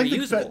it's like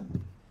reusable.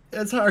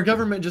 That's how our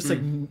government just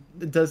like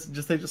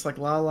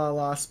la la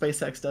la.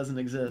 SpaceX doesn't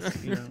exist.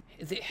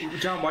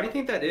 John, why do you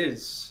think that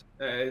is?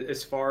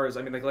 As far as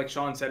like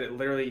Sean said, it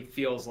literally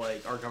feels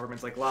like our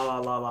government's like la la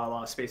la la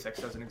la. SpaceX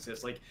doesn't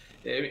exist. Like,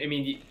 I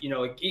mean,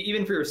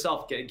 even for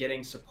yourself,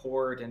 getting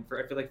support, and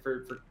I feel like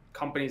for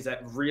companies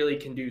that really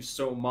can do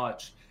so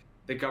much,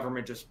 the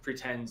government just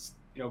pretends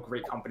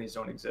great companies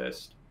don't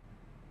exist.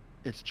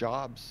 It's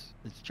jobs.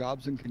 It's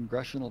jobs in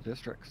congressional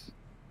districts.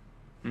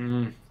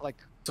 Like,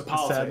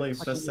 that's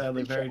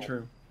sadly very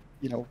true.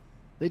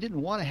 They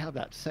didn't want to have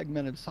that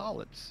segmented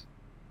solids.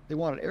 They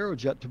wanted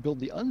Aerojet to build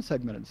the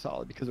unsegmented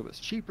solid because it was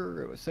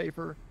cheaper, it was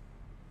safer.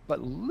 But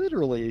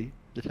literally,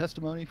 the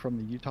testimony from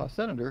the Utah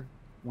senator,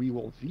 we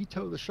will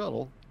veto the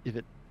shuttle if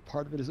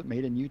part of it isn't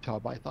made in Utah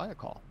by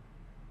Thiokol.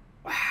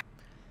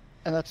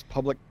 And that's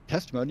public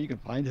testimony. You can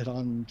find it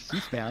on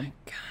C-SPAN.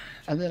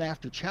 And then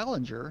after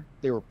Challenger,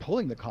 they were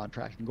pulling the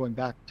contract and going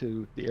back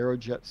to the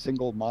Aerojet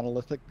single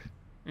monolithic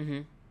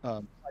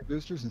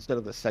boosters instead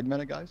of the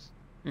segmented guys.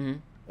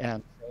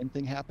 And same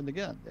thing happened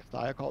again. If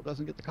Thiokol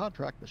doesn't get the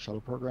contract, the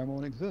shuttle program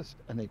won't exist.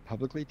 And they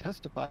publicly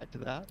testified to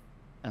that,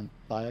 and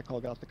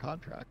Thiokol got the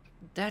contract.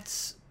 That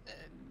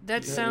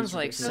sounds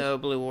like so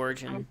Blue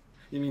Origin.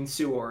 You mean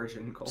Sioux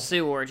Origin, Cole?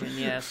 Sioux Origin,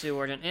 yeah, Sioux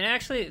Origin. And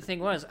actually, the thing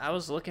was, I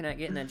was looking at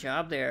getting that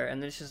job there,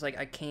 and it's just like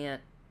I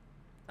can't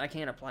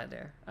apply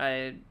there.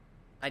 I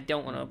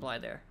don't want to apply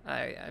there.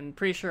 I'm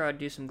pretty sure I'd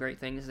do some great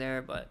things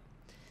there, but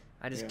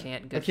I just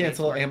can't. I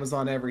cancel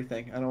Amazon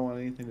everything. I don't want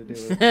anything to do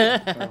with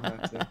it. I don't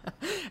have to.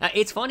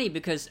 It's funny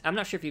because I'm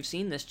not sure if you've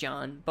seen this,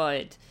 John,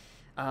 but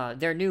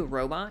their new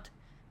robot,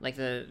 like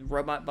the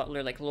robot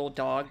butler, like little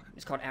dog,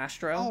 it's called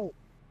Astro. Oh,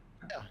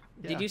 yeah.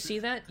 Did you see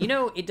that?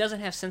 It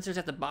doesn't have sensors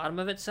at the bottom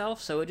of itself,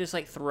 so it just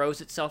like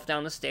throws itself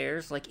down the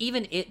stairs. Like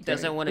even it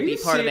doesn't want to be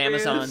part of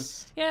Amazon.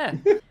 Yeah.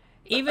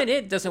 Even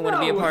it doesn't want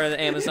to be a part of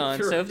the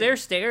Amazon. So if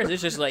there's stairs,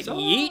 it's just like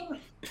yeet.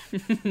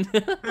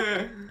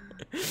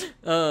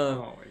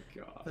 Oh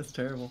my god, that's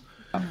terrible.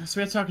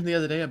 So we were talking the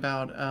other day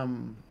about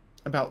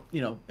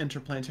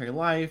interplanetary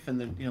life,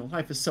 and then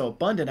life is so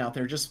abundant out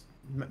there. Just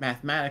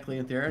mathematically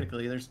and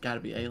theoretically, there's got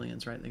to be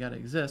aliens, right? They got to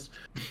exist.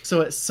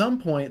 So at some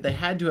point, they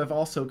had to have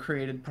also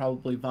created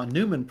probably von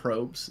Neumann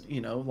probes.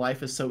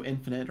 Life is so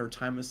infinite, or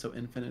time is so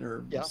infinite,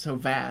 or so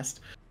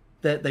vast,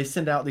 that they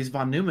send out these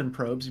von Neumann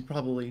probes. You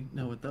probably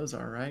know what those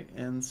are, right?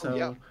 And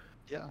so,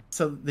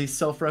 so these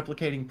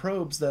self-replicating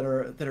probes that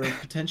are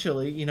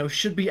potentially,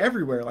 should be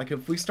everywhere. Like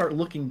if we start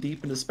looking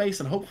deep into space,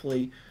 and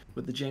hopefully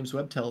with the James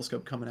Webb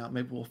Telescope coming out,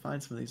 maybe we'll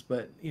find some of these.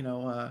 But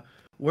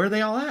where are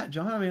they all at,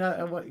 John? I mean,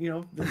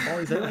 all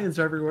these aliens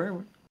are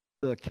everywhere.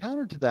 The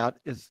counter to that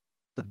is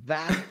the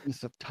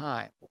vastness of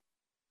time.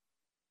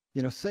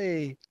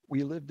 Say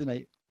we lived in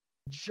a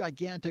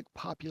gigantic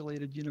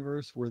populated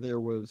universe where there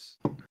was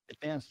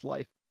advanced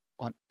life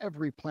on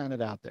every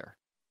planet out there,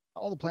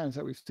 all the planets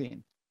that we've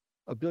seen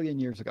 1 billion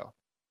years ago,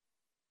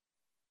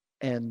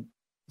 and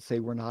say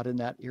we're not in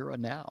that era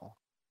now,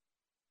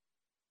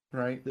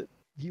 right?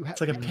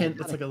 It's like a pin.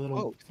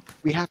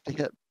 We have to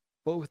hit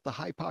both the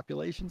high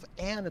populations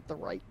and at the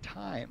right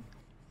time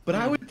But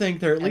I would think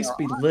there at And least our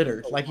be odds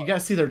littered. are Like you low. gotta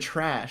see their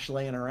trash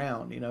laying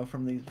around,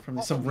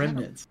 from some yeah.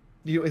 remnants.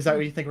 Is that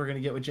what you think we're gonna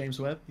get with James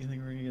Webb? You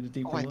think we're gonna get a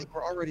deeper Oh, I look? think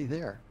we're already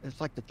there. It's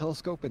like the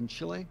telescope in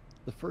Chile,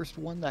 the first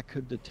one that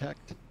could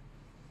detect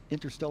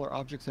interstellar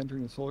objects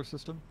entering the solar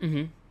system. Mm-hmm.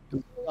 It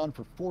was going on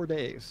for 4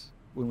 days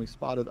when we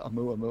spotted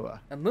Oumuamua.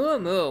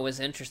 Oumuamua was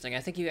interesting.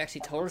 I think you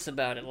actually told us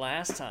about it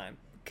last time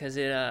because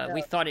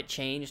we thought it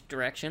changed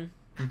direction.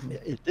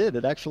 It did.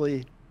 It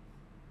actually,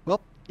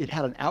 well, it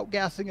had an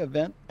outgassing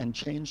event and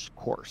changed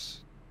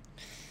course.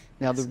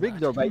 Now, the That's big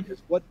nuts. debate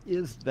is, what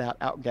is that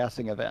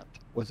outgassing event?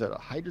 Was it a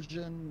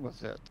hydrogen?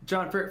 Was it...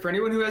 John, for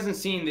anyone who hasn't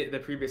seen the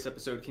previous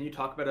episode, can you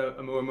talk about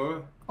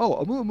Oumuamua?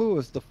 Oh, Oumuamua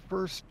was the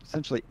first,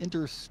 essentially,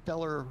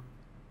 interstellar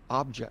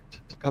object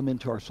to come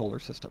into our solar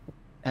system.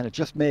 And it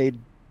just made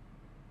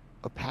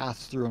a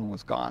pass through and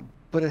was gone.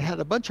 But it had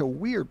a bunch of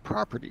weird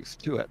properties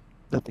to it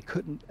that they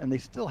couldn't, and they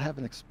still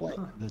haven't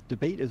explained. The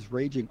debate is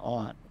raging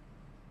on.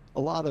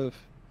 A lot of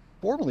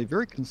formerly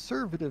very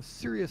conservative,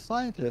 serious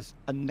scientists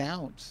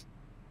announced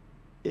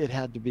it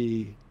had to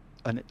be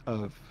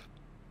of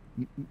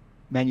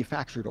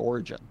manufactured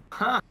origin,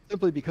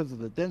 simply because of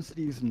the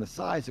densities and the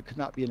size. It could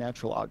not be a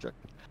natural object.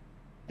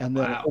 And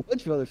then Wow. a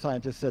bunch of other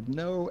scientists said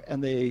no,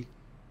 and they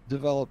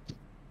developed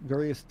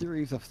various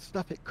theories of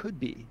stuff it could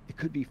be. It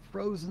could be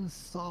frozen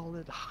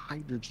solid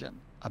hydrogen,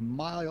 a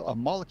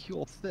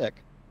molecule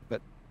thick,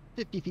 but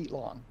 50 feet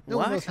long. No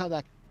one What? knows how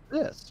that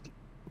exists.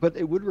 But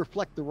it would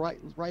reflect the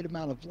right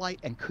amount of light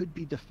and could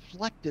be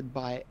deflected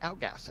by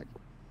outgassing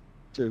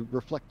to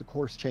reflect the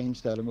course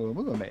change that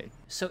Oumuamua made.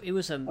 So it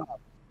was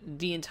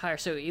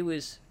so it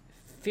was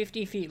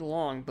 50 feet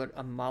long, but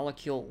a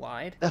molecule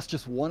wide. That's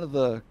just one of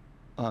the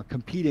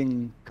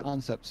competing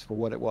concepts for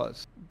what it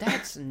was.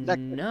 That's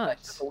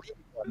nuts. The leading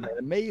one. An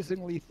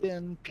amazingly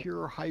thin,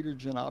 pure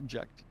hydrogen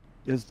object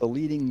is the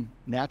leading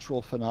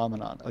natural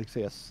phenomenon. Like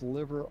say a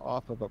sliver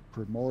off of a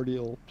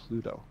primordial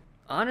Pluto.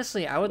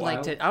 Honestly, I would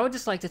Wow. I would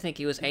just like to think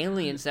it was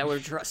aliens that were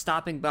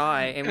stopping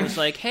by and was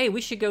like, "Hey, we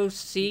should go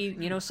see,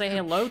 say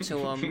hello to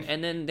them."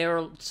 And then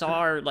saw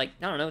our, like,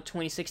 I don't know,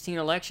 2016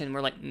 election. And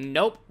we're like,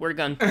 "Nope, we're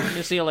done.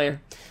 We'll see you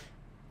later."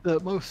 The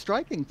most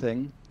striking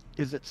thing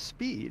is its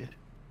speed.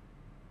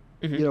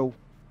 Mhm.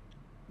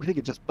 We think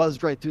it just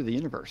buzzed right through the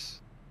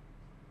universe.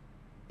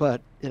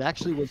 But it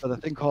actually was at a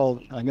thing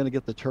called, I'm going to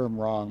get the term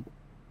wrong,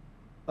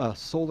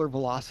 solar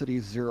velocity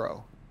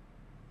zero.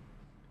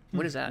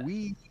 What is that?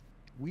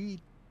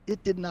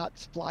 It did not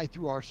fly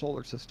through our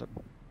solar system.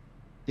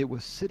 It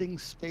was sitting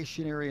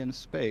stationary in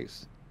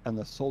space, and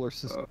the solar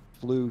system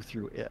flew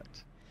through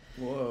it.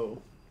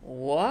 Whoa.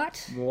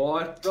 What?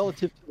 What?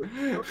 Relative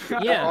to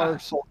Yeah. our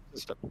solar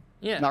system,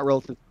 Yeah. not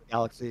relative to the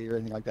galaxy or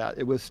anything like that.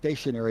 It was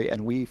stationary,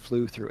 and we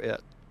flew through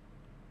it.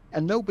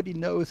 And nobody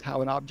knows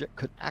how an object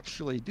could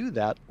actually do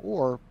that,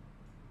 or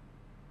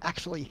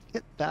actually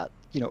hit that,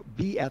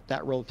 be at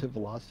that relative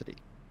velocity.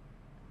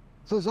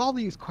 So there's all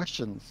these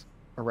questions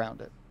around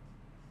it.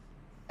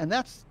 And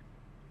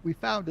we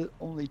found it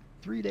only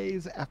 3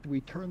 days after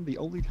we turned the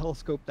only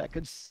telescope that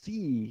could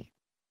see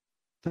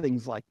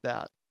things like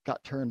that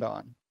got turned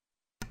on.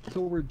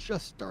 So we're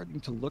just starting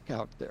to look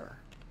out there.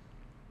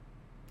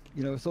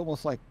 It's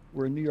almost like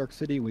we're in New York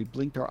City and we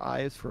blinked our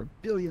eyes for a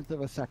billionth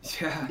of a second.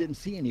 Yeah. We didn't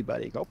see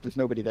anybody. Oh, there's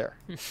nobody there.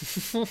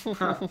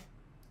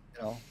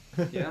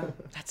 Yeah.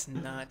 That's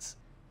nuts.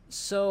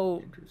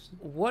 So, Interesting.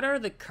 what are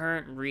the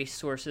current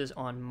resources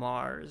on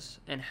Mars,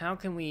 and how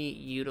can we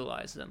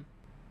utilize them?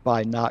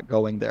 By not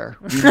going there.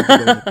 We need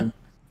to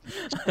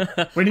go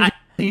to We need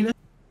Venus.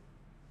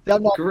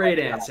 I'm not- Great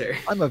answer.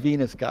 I'm a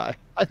Venus guy.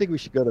 I think we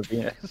should go to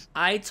Venus.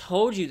 I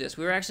told you this.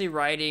 We were actually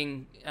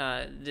writing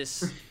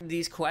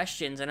these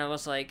questions, and I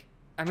was like,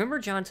 I remember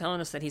John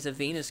telling us that he's a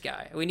Venus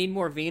guy. We need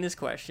more Venus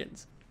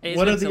questions. It's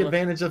What been are the so long.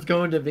 advantages of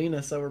going to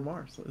Venus over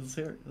Mars? Let's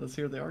hear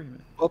the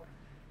argument. Well,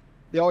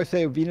 they always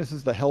say Venus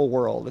is the hell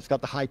world. It's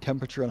got the high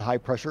temperature and high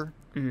pressure.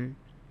 Mhm.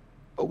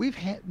 But we've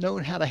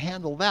known how to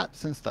handle that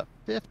since the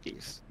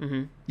 50s.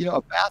 Mhm.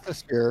 A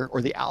bathysphere,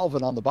 or the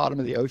Alvin on the bottom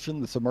of the ocean,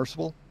 the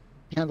submersible,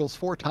 handles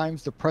 4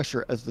 times the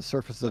pressure as the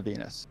surface of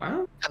Venus.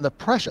 Wow. And the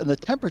pressure and the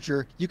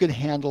temperature you can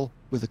handle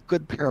with a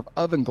good pair of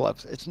oven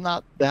gloves. It's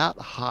not that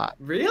hot.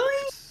 Really?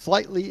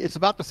 It's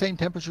about the same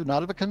temperature,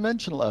 not of a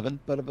conventional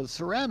oven, but of a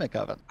ceramic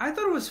oven. I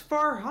thought it was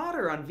far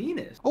hotter on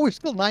Venus. Oh, it's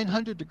still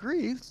 900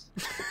 degrees.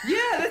 Yeah,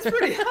 that's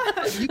pretty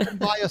hot. You can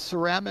buy a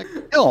ceramic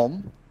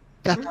film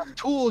that has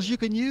tools you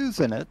can use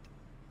in it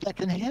that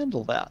can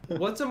handle that.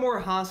 What's a more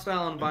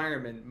hostile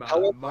environment,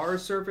 However-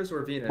 Mars surface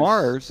or Venus?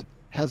 Mars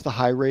has the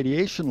high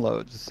radiation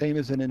loads, the same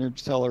as in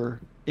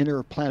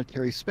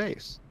interplanetary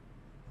space.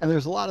 And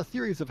there's a lot of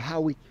theories of how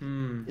we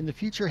in the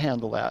future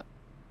handle that,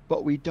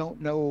 but we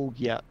don't know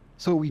yet.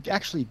 So we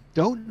actually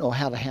don't know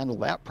how to handle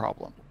that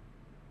problem.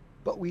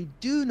 But we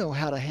do know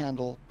how to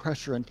handle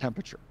pressure and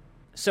temperature.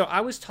 So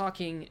I was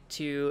talking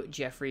to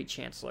Jeffrey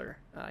Chancellor.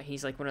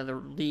 He's like one of the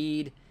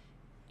lead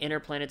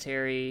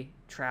interplanetary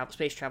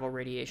space travel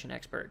radiation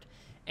expert,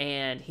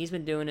 and he's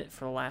been doing it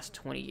for the last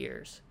 20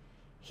 years.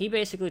 he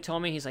basically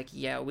told me, he's like,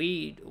 yeah,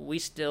 we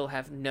still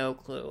have no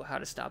clue how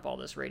to stop all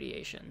this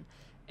radiation.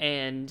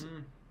 And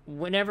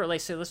whenever,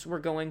 like, say, we're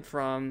going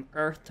from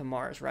Earth to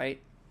Mars, right?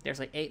 There's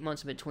like 8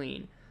 months in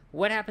between.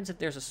 What happens if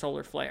there's a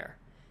solar flare?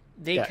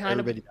 They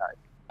everybody died.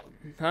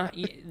 Huh?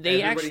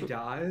 They Everybody actually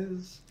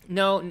dies.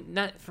 no,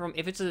 not from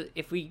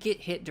if we get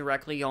hit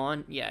directly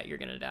on, yeah, you're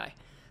gonna die.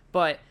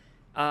 But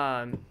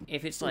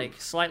if it's like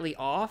slightly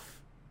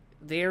off,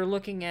 they're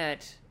looking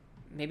at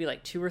maybe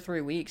like 2 or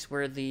 3 weeks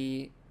where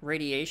the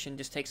radiation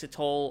just takes a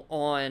toll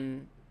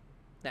on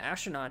the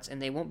astronauts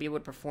and they won't be able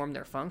to perform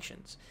their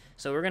functions.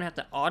 So we're gonna have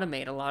to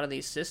automate a lot of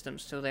these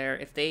systems so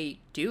if they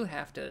do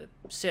have to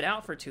sit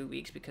out for 2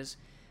 weeks because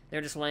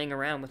they're just laying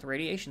around with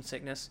radiation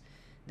sickness,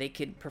 they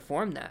could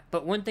perform that.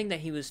 But one thing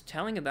that he was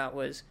telling about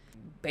was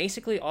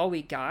basically all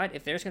we got,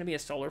 if there's going to be a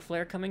solar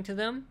flare coming to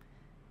them,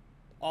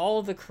 all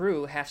of the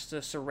crew has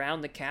to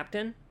surround the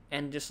captain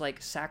and just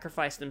like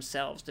sacrifice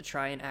themselves to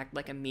try and act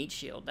like a meat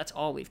shield. That's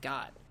all we've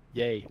got.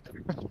 Yay.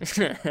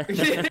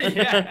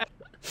 Yeah.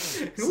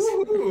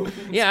 Woo-hoo.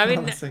 Yeah, I mean,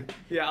 Honestly.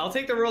 Yeah, I'll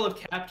take the role of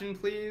captain,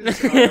 please.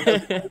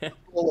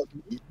 Full of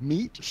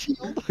meat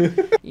shield.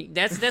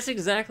 that's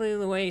exactly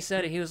the way he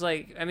said it. He was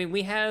like, I mean,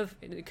 we have,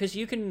 because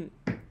you can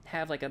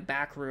have like a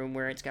back room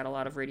where it's got a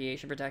lot of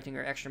radiation protecting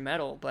or extra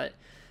metal, but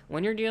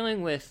when you're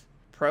dealing with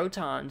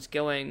protons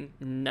going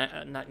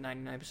not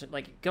 99%,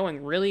 like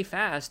going really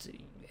fast,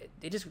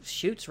 it just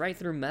shoots right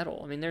through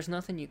metal. I mean, there's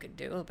nothing you could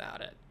do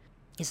about it.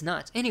 It's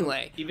nuts.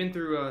 Anyway, Even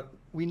through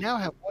We now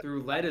have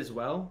through lead as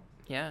well.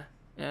 yeah.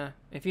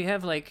 If you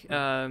have like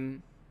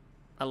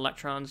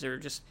electrons or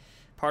just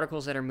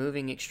particles that are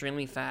moving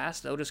extremely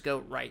fast, they'll just go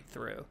right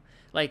through.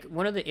 Like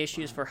one of the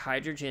issues for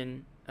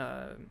hydrogen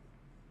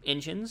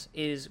engines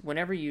is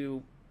whenever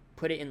you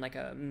put it in like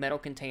a metal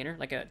container,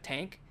 like a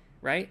tank,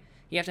 right?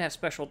 You have to have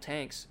special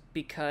tanks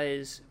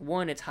because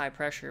one, it's high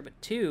pressure, but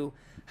two,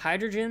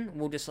 hydrogen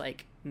will just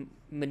like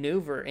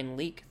maneuver and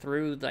leak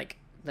through like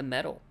the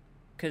metal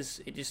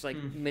because it just like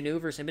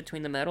maneuvers in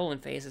between the metal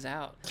and phases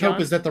out. Hope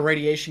is that the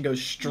radiation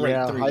goes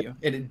straight through you,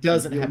 and it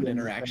doesn't have an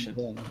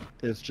interaction.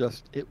 It's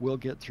just it will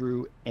get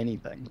through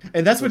anything.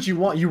 And that's what you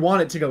want. You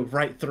want it to go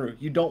right through.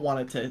 You don't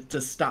want it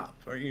to stop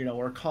or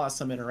or cause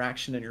some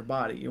interaction in your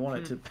body. You want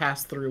it to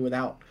pass through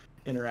without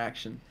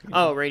interaction.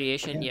 Oh,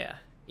 radiation, yeah.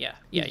 It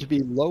needs to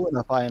be low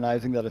enough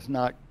ionizing that it's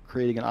not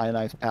creating an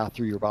ionized path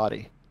through your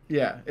body.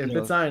 Yeah, if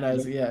it's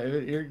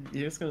ionizing, you're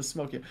it's gonna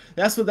smoke you.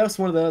 That's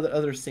one of the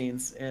other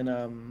scenes in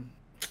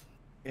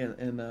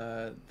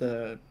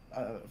the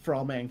For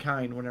All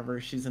Mankind, whenever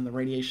she's in the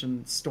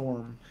radiation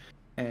storm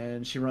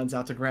and she runs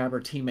out to grab her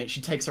teammate.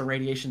 She takes her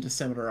radiation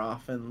dosimeter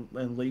off and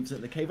leaves it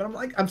in the cave.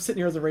 And I'm sitting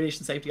here as a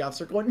radiation safety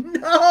officer going,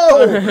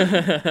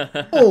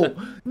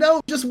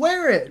 no, just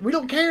wear it. We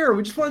don't care.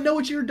 We just want to know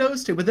what you're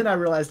dosed to. But then I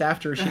realized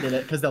after she did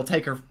it, because they'll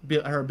take her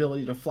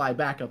ability to fly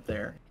back up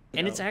there.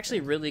 And it's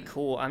actually really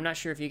cool. I'm not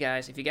sure if you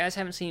guys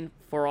haven't seen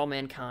For All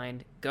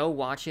Mankind, go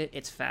watch it.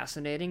 It's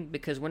fascinating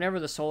because whenever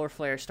the solar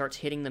flare starts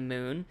hitting the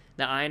moon,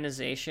 the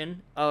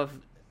ionization of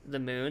the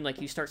moon,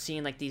 like you start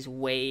seeing like these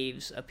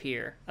waves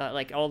appear,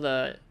 like all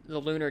the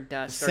lunar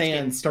dust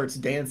starts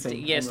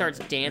dancing. Yeah, it starts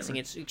dancing.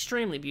 It's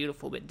extremely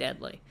beautiful but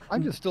deadly.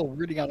 I'm just still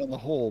reading out on the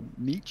whole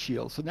meat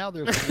shield. So now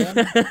there's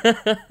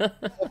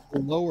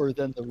one lower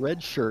than the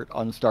red shirt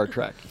on Star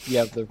Trek. You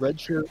have the red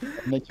shirt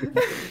that makes you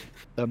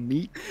the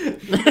meat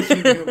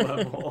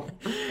level.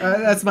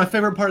 That's my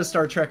favorite part of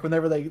Star Trek.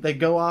 Whenever they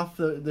go off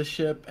the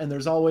ship, and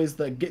there's always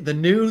the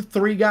new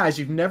 3 guys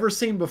you've never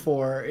seen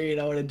before, in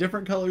a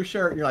different color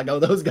shirt, and you're like, oh,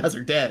 those guys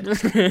are dead.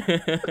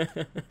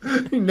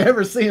 You're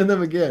never seeing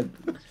them again.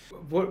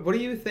 What do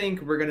you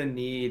think we're gonna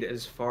need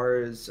as far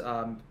as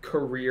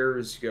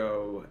careers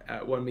go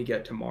when we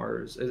get to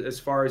Mars? As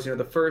far as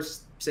the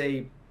first,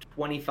 say,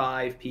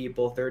 25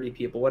 people, 30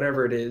 people,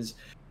 whatever it is,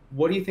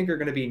 what do you think are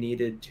going to be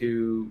needed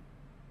to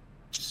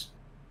just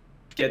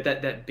get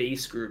that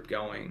base group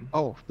going?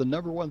 Oh, the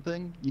number one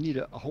thing, you need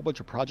a whole bunch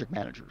of project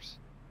managers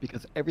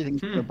because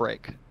everything's going to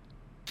break.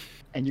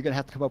 And you're going to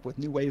have to come up with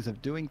new ways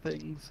of doing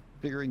things,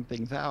 figuring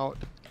things out,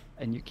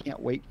 and you can't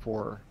wait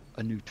for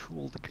a new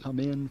tool to come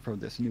in for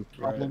this new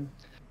problem.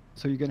 Right.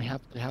 So you're going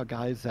to have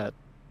guys that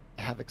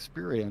have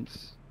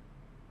experience,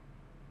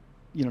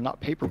 not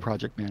paper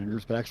project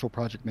managers, but actual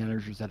project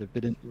managers that have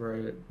been in,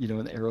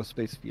 in the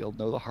aerospace field,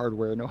 know the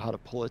hardware, know how to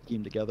pull a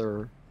team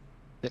together,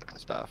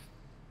 fix stuff.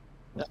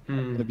 That's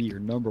going to be your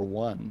number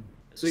one.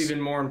 So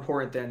even more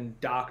important than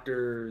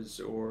doctors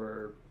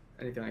or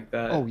anything like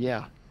that. Oh,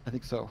 yeah. I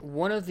think so.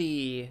 One of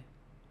the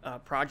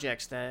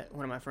projects that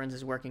one of my friends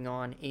is working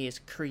on is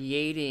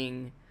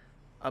creating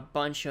a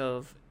bunch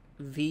of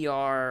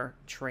VR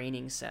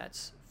training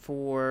sets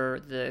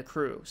for the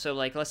crew. So,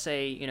 like, let's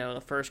say,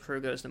 the first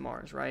crew goes to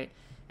Mars, right?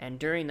 And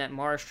during that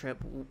Mars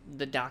trip,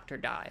 the doctor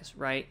dies,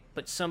 right?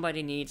 But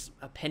somebody needs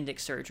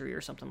appendix surgery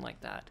or something like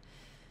that.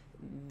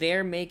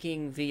 They're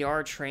making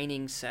VR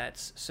training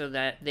sets so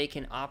that they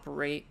can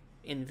operate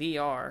in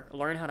VR,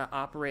 learn how to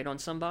operate on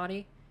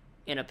somebody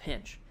in a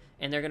pinch.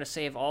 And they're going to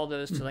save all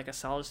those to like a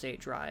solid state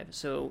drive.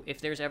 So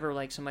if there's ever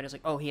like somebody's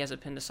like, oh, he has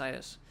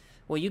appendicitis,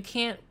 Well, you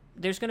can't.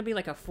 There's going to be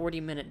like a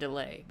 40-minute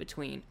delay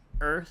between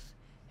Earth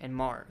and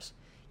Mars.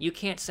 You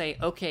can't say,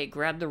 okay,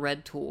 grab the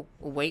red tool,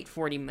 wait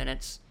 40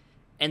 minutes,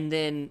 and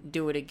then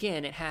do it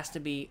again. It has to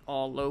be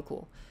all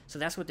local. So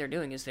that's what they're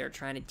doing, is they're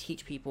trying to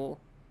teach people,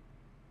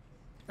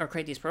 or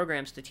create these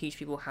programs to teach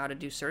people how to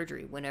do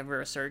surgery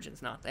whenever a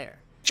surgeon's not there.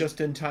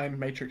 Just in time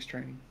matrix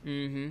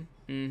training.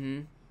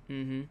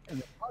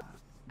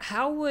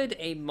 How would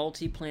a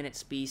multi-planet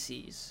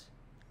species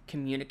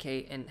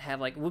communicate and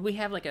have, like, would we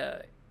have like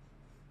a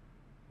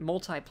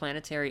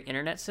multi-planetary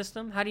internet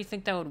system? How do you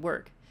think that would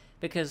work?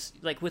 Because,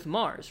 like, with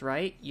Mars,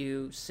 right,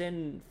 you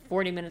send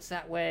 40 minutes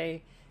that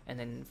way, and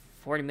then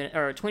 20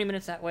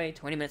 minutes that way,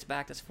 20 minutes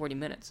back, that's 40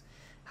 minutes.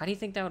 How do you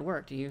think that would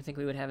work? Do you think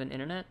we would have an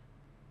internet?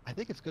 I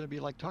think it's going to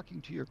be like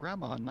talking to your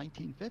grandma in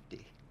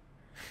 1950,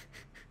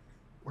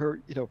 where,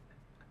 you know,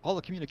 all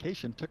the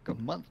communication took a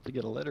month to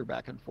get a letter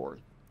back and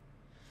forth,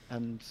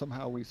 and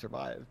somehow we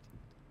survived.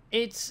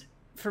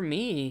 For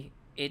me,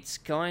 it's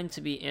going to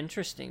be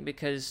interesting,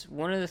 because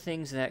one of the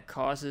things that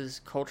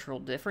causes cultural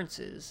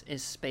differences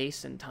is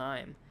space and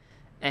time.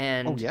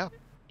 And Oh yeah.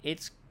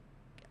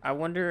 I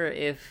wonder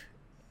if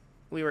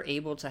we were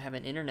able to have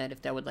an internet,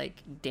 if that would,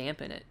 like,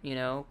 dampen it, you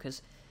know?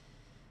 Because,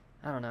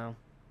 I don't know.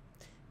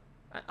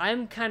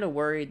 I'm kind of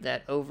worried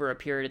that over a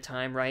period of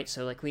time, right?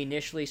 So, like, we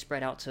initially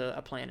spread out to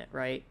a planet,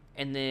 right?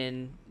 And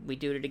then we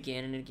do it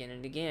again and again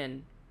and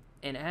again.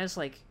 And as,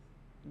 like,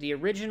 the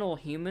original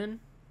human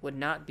would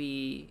not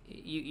be...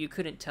 You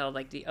couldn't tell,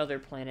 like, the other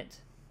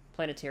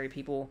planetary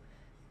people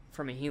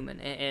from a human.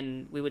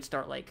 And we would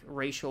start, like,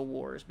 racial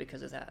wars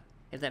because of that,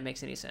 if that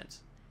makes any sense.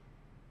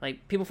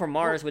 Like, people from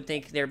Mars would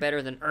think they're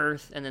better than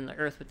Earth, and then the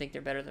Earth would think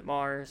they're better than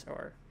Mars,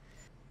 or...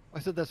 I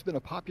said that's been a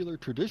popular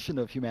tradition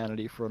of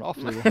humanity for an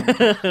awfully long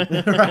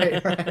time.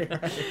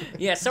 right.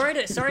 Yeah, sorry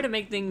to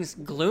make things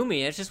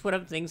gloomy. It's just one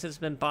of the things that's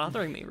been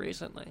bothering me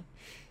recently.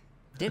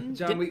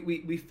 John,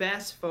 we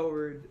fast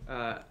forward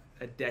a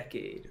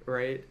decade,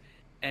 right?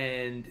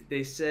 And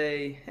they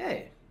say,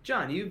 hey,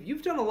 John,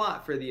 you've done a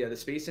lot for the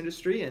space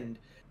industry, and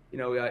you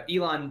know,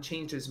 Elon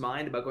changed his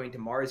mind about going to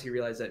Mars. He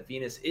realized that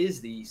Venus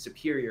is the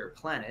superior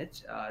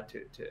planet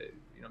to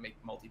you know, make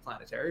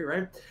multi-planetary,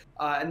 right?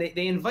 And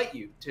they invite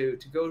you to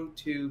go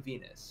to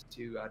Venus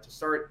to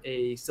start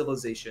a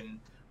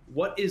civilization.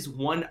 What is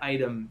one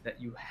item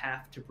that you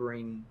have to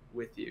bring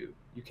with you?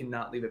 You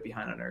cannot leave it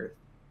behind on Earth.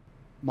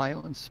 My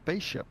own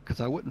spaceship,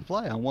 because I wouldn't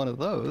fly on one of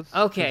those.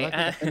 Okay.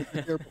 I think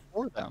I there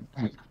before them.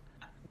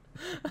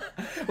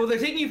 Well, they're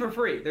taking you for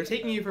free. They're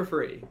taking you for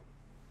free.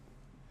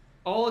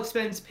 All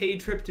expense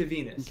paid trip to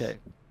Venus. Okay.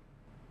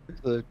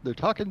 So they're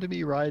talking to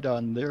me right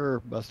on their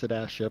busted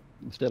ass ship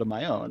instead of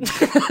my own.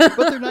 But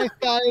they're nice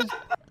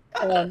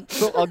guys.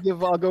 So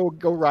I'll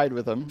go ride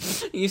with them.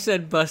 You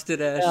said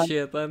busted ass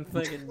ship. I'm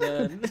fucking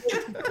done.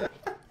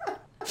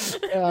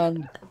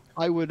 And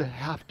I would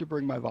have to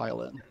bring my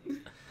violin.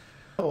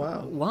 Oh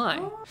wow.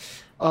 Why?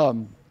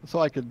 So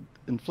I could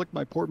inflict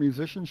my poor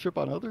musicianship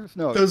on others?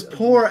 No. Those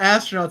poor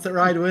astronauts that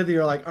ride with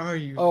you are like, are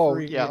you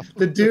free? Yeah.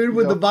 The dude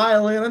with the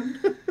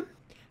violin.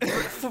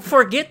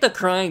 Forget the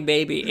crying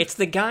baby. It's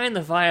the guy in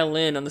the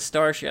violin on the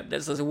starship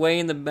that's way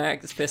in the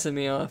back that's pissing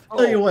me off.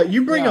 Tell you what,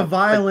 you bring a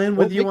violin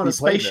with don't you make on me a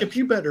play spaceship, this.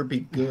 you better be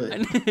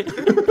good.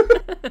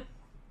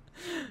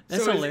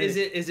 That's So hilarious.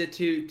 is it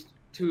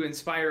to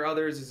inspire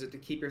others? Is it to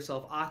keep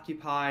yourself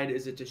occupied?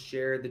 Is it to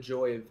share the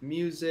joy of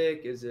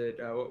music? Is it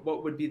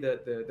what would be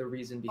the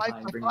reason behind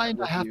I bringing find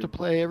that I with have you? to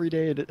play every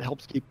day, and it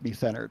helps keep me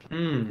centered.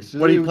 So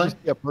What do you it would play?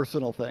 just be a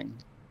personal thing.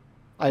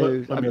 What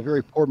I'm do a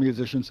very poor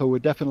musician, so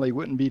it definitely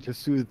wouldn't be to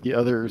soothe the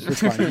others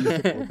with my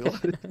musical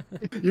ability.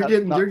 You're That's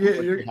getting not you're what would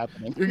getting be you're,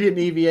 happening. you're getting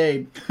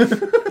EVA'd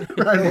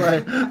right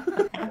away.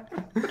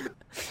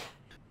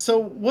 So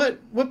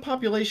what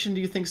population do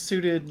you think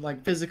suited,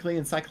 like, physically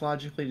and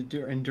psychologically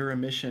to endure a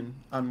mission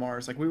on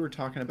Mars? Like, we were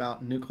talking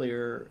about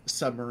nuclear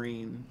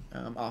submarine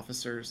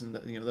officers, and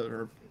you know, that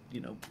are,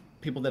 you know,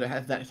 people that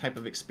have that type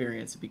of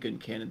experience would be good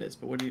candidates.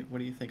 But what do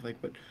you think? Like,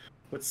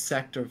 what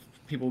sect of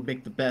people would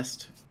make the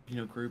best, you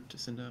know, group to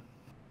send up?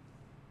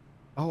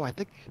 Oh, I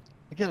think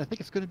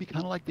it's going to be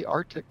kind of like the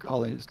Arctic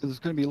colonies, because it's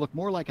going to look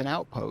more like an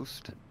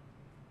outpost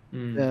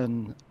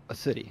than a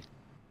city.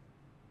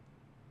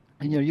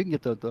 And you know, you can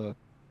get the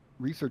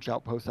research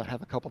outposts that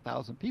have a couple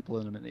thousand people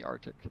in them in the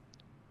Arctic,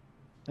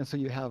 and so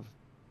you have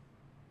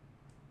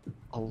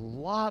a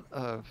lot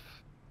of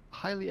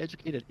highly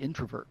educated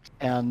introverts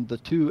and the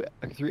 2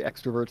 or 3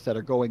 extroverts that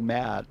are going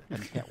mad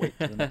and can't wait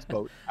for the next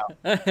boat out.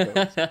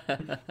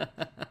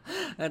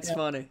 That's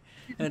funny.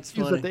 That's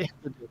Things funny. that they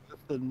have to do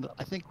with, and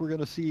I think we're going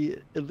to see,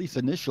 at least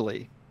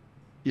initially,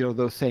 you know,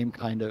 those same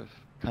kind of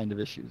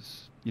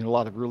issues. You know, a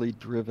lot of really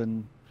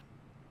driven,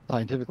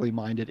 scientifically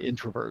minded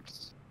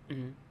introverts.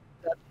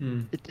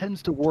 It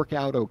tends to work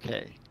out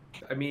okay.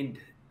 I mean,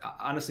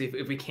 honestly,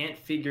 if we can't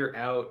figure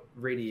out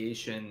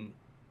radiation,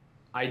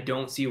 I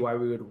don't see why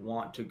we would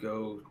want to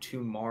go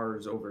to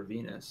Mars over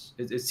Venus.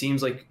 It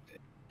seems like,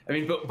 I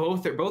mean,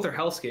 both are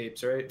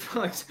hellscapes, right?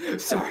 Like,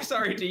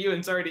 sorry to you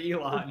and sorry to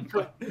Elon,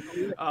 but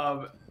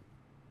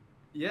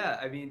Yeah,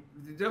 I mean,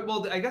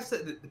 well, I guess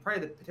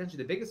probably potentially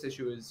the biggest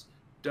issue is,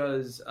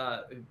 does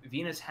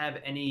Venus have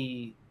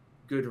any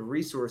good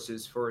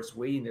resources for its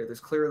waiting there? There's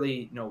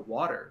clearly no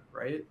water,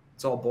 right?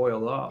 It's all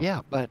boiled off.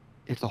 Yeah, but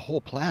it's a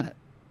whole planet.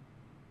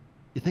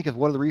 You think of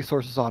what are the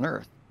resources on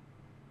Earth?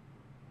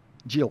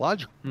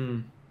 Geological, Hmm.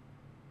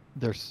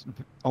 they're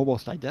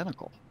almost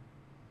identical.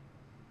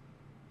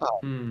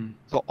 Hmm.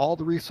 So all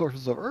the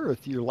resources of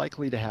Earth you're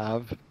likely to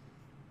have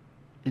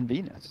in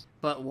Venus.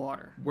 But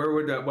water. Where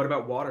would what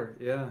about water?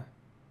 Yeah.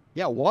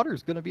 Yeah, water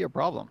is going to be a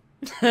problem.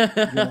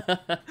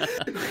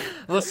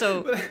 Well,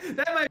 so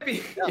that might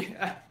be.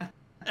 Yeah.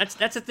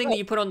 that's the thing that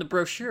you put on the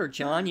brochure,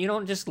 John. You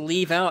don't just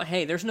leave out,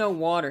 hey, there's no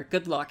water.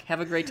 Good luck.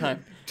 Have a great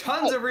time.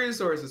 Tons of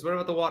resources. What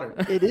about the water?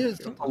 It is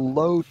a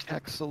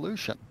low-tech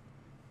solution.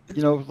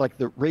 You know, like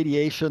the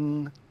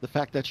radiation, the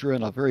fact that you're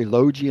in a very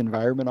low-G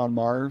environment on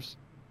Mars.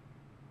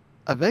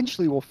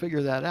 Eventually we'll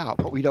figure that out,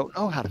 but we don't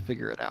know how to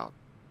figure it out.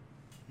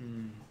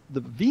 Hmm. The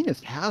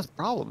Venus has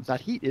problems.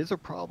 That heat is a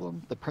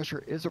problem. The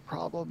pressure is a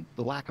problem.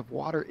 The lack of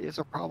water is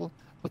a problem.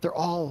 But they're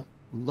all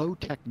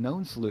low-tech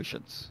known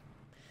solutions.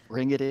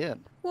 Bring it in.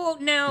 Well,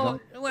 now,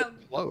 well,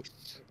 It's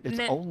close. It's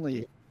Na-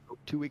 only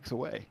 2 weeks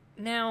away.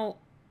 now,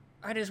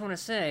 I just want to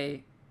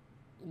say,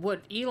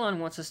 what Elon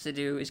wants us to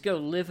do is go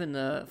live in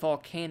the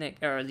volcanic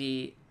or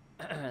the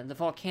the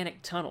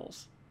volcanic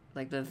tunnels,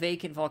 like the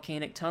vacant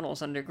volcanic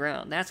tunnels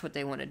underground. That's what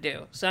they want to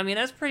do. So I mean,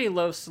 that's pretty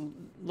low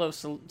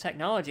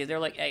technology. They're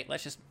like, hey,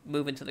 let's just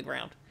move into the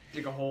ground,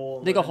 Dig a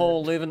hole. dig a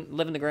hole, live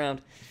in the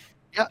ground.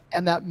 Yeah,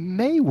 and that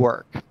may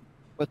work,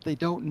 but they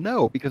don't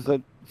know because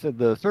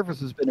the surface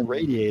has been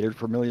irradiated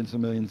for millions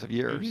and millions of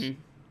years. Mhm.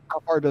 How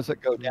far does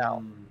it go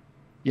down? Hmm.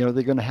 You know,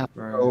 they're going to have to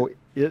go.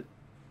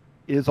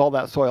 Is all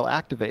that soil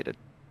activated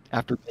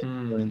after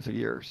millions of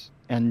years?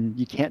 And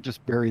you can't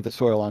just bury the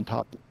soil on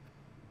top.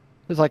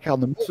 It's like on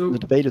the moon. So- The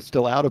debate is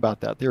still out about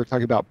that. They were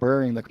talking about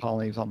burying the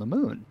colonies on the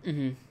moon,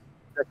 Mhm.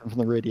 protect them from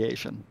the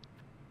radiation.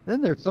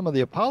 Then there's some of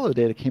the Apollo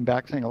data came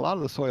back saying a lot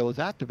of the soil is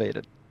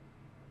activated,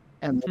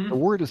 and the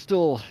word is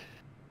still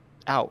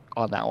out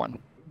on that one.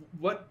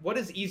 What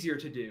is easier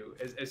to do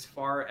as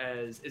far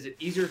as, is it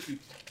easier to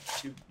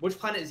which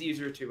planet is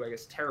easier to, I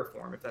guess,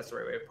 terraform, if that's the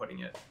right way of putting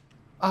it?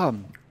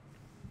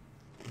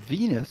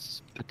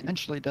 Venus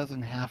potentially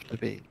doesn't have to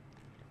be.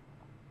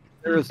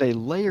 There is a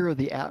layer of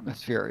the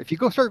atmosphere. If you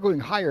start going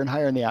higher and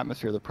higher in the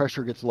atmosphere, the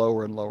pressure gets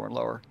lower and lower and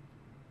lower.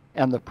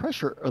 And the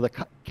pressure or the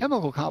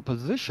chemical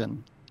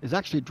composition is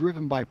actually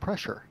driven by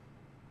pressure.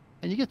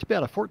 And you get to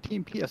about a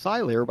 14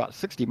 psi layer, about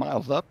 60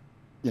 miles up,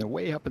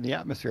 way up in the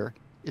atmosphere.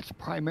 It's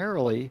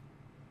primarily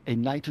a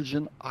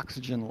nitrogen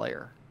oxygen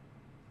layer.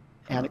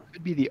 And it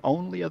could be the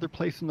only other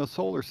place in the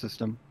solar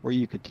system where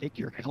you could take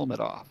your helmet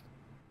off.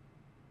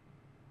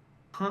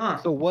 Huh.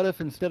 So what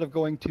if instead of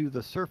going to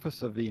the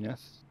surface of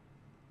Venus,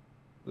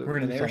 We're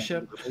in an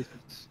airship?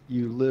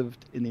 you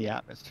lived in the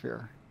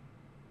atmosphere?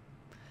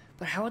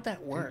 But how would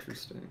that work?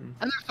 Interesting.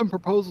 And there's some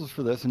proposals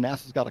for this, and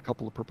NASA's got a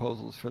couple of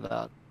proposals for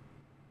that.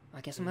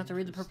 I guess I'm gonna have to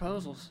read the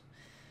proposals,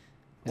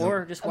 Yeah.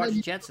 or just And watch then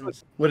you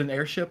Jetsons. Would an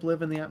airship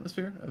live in the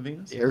atmosphere of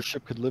Venus? The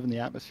airship could live in the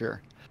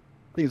atmosphere.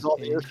 Because all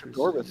the airship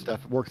orbit Interesting.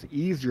 stuff works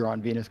easier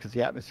on Venus because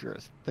the atmosphere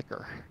is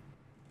thicker.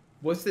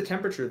 What's the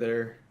temperature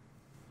there?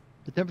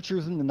 The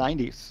temperature's in the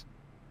 90s.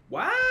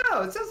 Wow,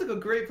 it sounds like a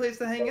great place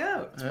to hang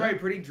out. It's Yeah. probably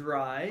pretty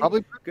dry.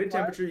 Probably Good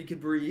temperature, you could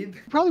breathe.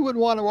 You probably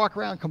wouldn't want to walk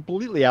around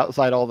completely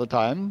outside all the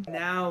time.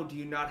 Now, do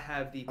you not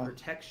have the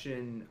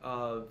protection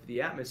of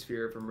the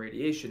atmosphere from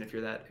radiation if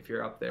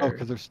you're up there? Oh,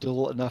 because there's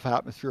still enough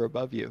atmosphere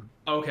above you.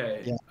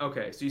 Okay. Yeah.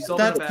 Okay. So you still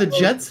That's have the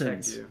atmosphere to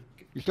protect Jetsons. you.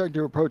 You're starting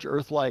to approach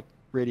Earth-like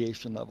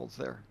radiation levels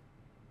there.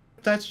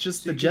 That's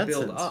just So the you can Jetsons.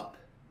 build up.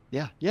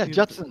 Yeah, Yeah.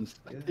 Jetsons.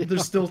 Yeah. They're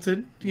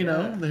stilted,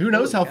 Yeah. Who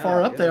knows how Oh,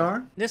 far yeah, up they yeah.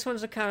 are? This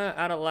one's a kind of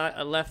out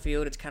of left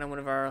field. It's kind of one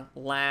of our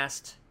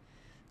last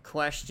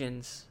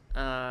questions.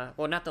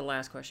 Well, not the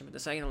last question, but the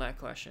second to last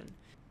question.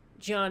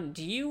 John,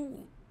 do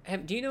you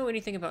know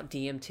anything about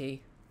DMT?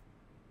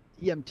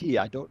 EMT,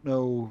 I don't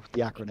know the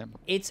acronym.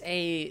 It's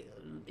a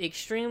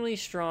extremely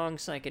strong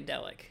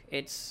psychedelic.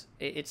 It's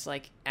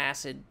like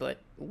acid, but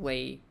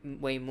way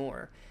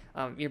more.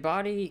 Your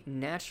body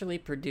naturally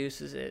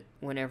produces it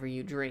whenever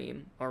you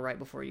dream or right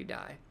before you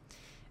die.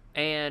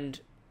 And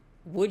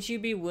would you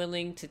be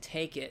willing to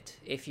take it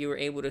if you were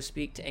able to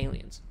speak to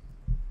aliens?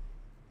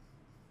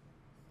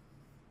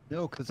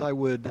 No, because I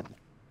would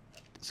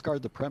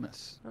discard the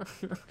premise.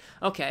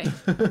 Okay.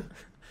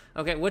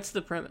 Okay, what's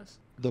the premise?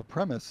 The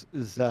premise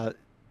is that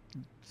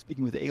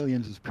speaking with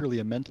aliens is purely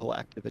a mental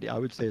activity. I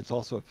would say it's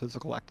also a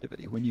physical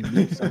activity. When you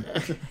meet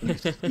someone, you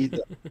see them,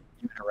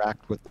 you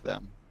interact with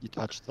them, you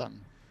touch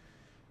them.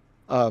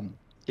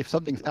 If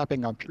something's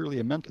happening on purely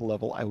a mental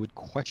level, I would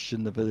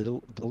question the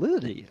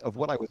validity of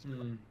what I was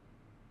doing.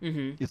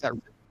 Mm-hmm. Is that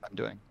really what I'm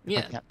doing? If Yeah.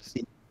 I can't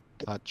see,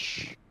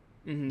 touch,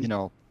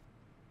 Mm-hmm.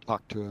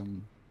 talk to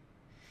him,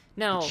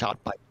 Now,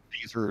 shot by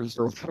lasers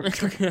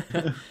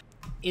or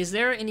is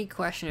there any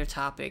question or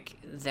topic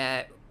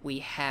that we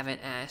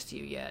haven't asked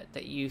you yet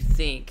that you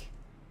think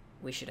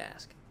we should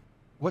ask?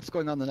 what's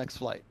going on the next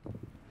flight?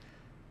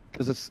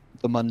 because it's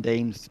the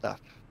mundane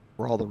stuff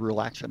where all the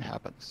real action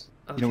happens.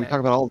 You know, we Okay. talk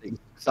about all the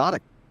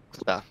exotic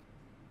stuff,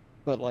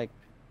 but like,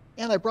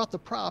 and I brought the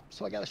prop,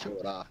 so I got to show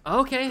it off.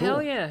 Okay, hell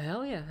Cool. yeah,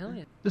 hell yeah, hell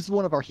yeah. This is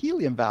one of our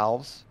helium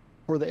valves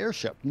for the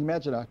airship. You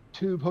imagine a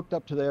tube hooked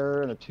up to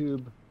there and a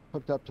tube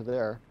hooked up to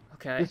there.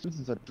 Okay. This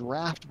is a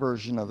draft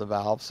version of the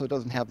valve, so it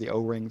doesn't have the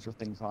O-rings or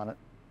things on it.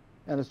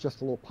 And it's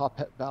just a little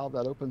poppet valve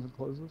that opens and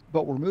closes.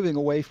 But we're moving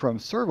away from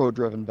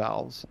servo-driven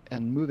valves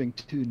and moving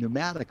to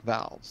pneumatic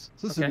valves.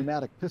 So this is a Okay.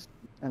 pneumatic piston,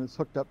 and it's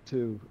hooked up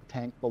to a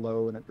tank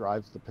below, and it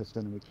drives the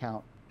piston, and we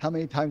count how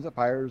many times it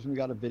fires, and we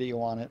got a video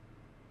on it.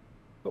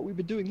 But we've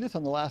been doing this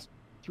on the last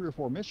 3 or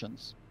 4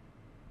 missions.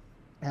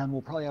 And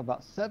we'll probably have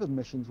about 7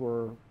 missions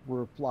where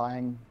we're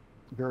flying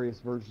various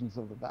versions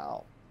of the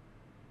valve.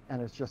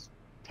 And it's just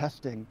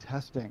testing.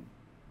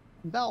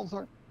 Valves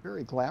aren't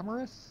very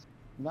glamorous,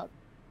 not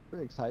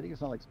very exciting. It's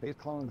not like space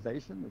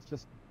colonization. It's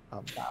just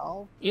a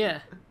valve.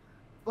 Yeah.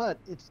 But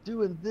it's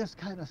doing this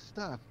kind of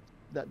stuff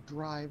that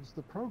drives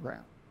the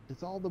program.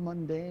 It's all the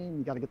mundane.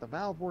 You got to get the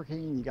valve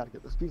working. You got to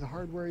get this piece of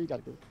hardware. You got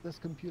to get this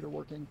computer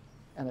working.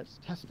 And it's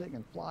testing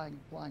and flying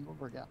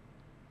over again.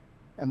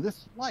 And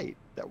this flight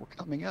that we're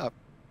coming up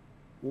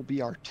will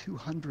be our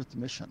 200th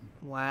mission.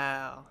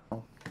 Wow.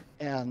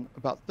 And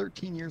about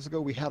 13 years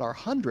ago, we had our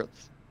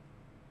 100th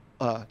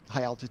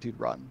high altitude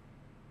run.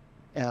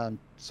 And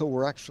so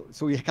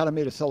we kind of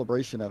made a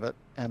celebration of it,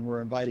 and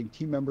we're inviting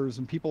team members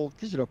and people,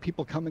 because, you know,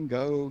 people come and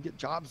go, get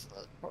jobs.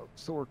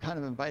 So we're kind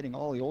of inviting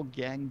all the old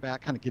gang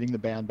back, kind of getting the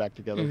band back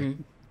together Mhm.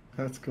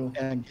 That's cool.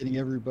 and getting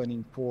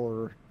everybody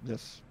for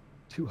this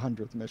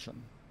 200th mission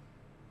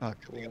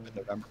coming up in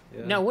November.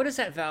 Yeah. Now, what does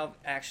that valve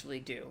actually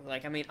do?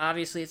 Like, I mean,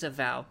 obviously it's a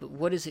valve, but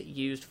what is it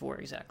used for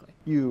exactly?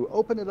 You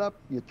open it up,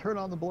 you turn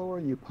on the blower,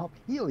 and you pump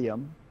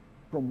helium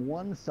from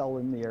one cell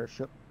in the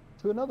airship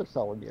to another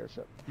cell in the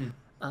airship.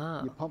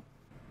 Oh. You pump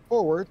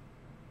forward,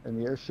 and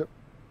the airship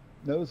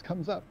nose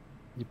comes up.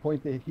 You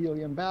point the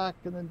helium back,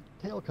 and then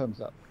tail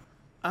comes up.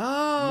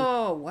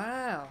 Oh,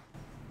 wow.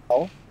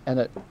 And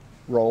it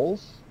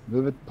rolls,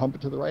 move it, pump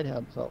it to the right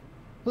hand cell.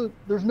 So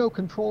there's no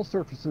control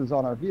surfaces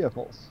on our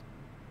vehicles.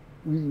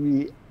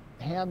 We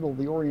handle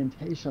the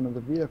orientation of the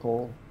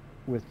vehicle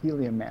with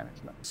helium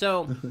management.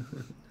 So,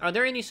 are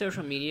there any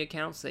social media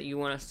accounts that you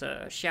want us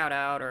to shout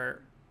out?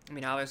 Or, I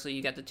mean, obviously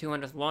you got the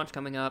 200th launch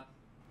coming up.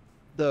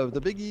 The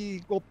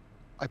biggie, well,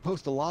 I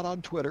post a lot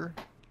on Twitter.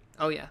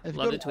 Oh, yeah. If you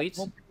Love go the to our tweets.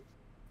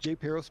 homepage,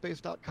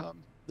 jpaerospace.com.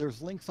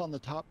 There's links on the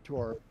top to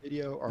our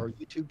video, our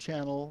YouTube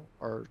channel,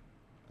 our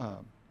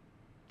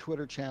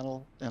Twitter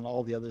channel, and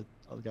all the other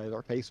guys,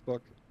 our Facebook.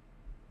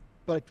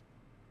 But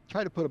I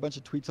try to put a bunch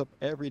of tweets up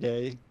every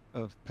day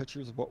of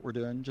pictures of what we're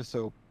doing, just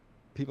so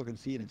people can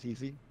see it and it's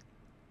easy.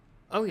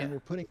 Oh, yeah. And we're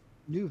putting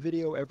new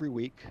video every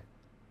week.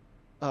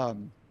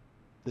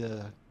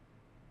 The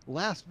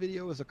last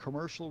video is a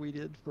commercial we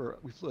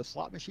flew a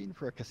slot machine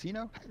for a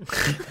casino. It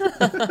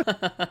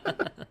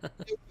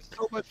was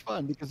so much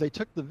fun because they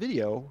took the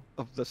video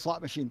of the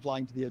slot machine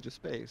flying to the edge of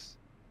space,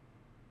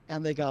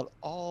 and they got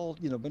all,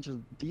 a bunch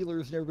of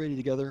dealers and everybody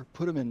together,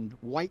 put them in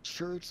white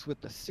shirts with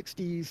the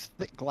 60s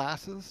thick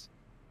glasses,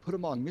 put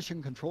them on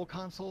mission control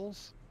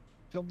consoles,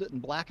 filmed it in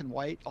black and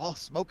white, all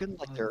smoking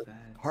like they're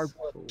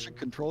hardcore mission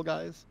control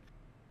guys,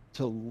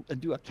 and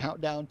do a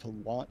countdown to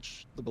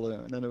launch the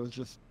balloon. And it was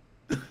just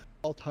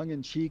all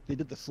tongue-in-cheek. They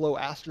did the slow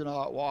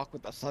astronaut walk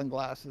with the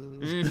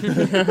sunglasses.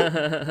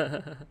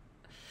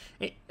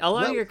 A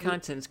lot of That your was-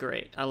 content's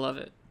great. I love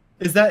it.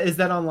 Is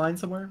that online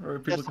somewhere, or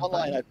people Yes, can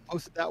online. find I it?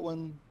 posted that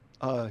one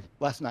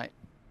last night.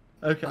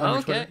 Okay. Oh, on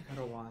okay. Twitter?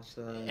 Gotta watch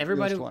that.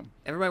 Everybody, one.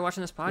 everybody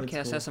watching this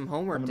podcast cool. has some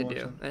homework I'm to gonna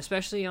do, watch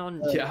especially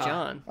on Yeah.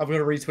 John. I'm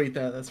gonna retweet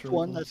that. That's really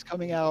One cool. that's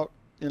coming out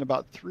in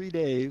about 3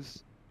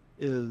 days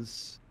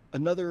is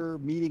another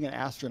meeting an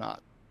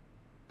astronaut.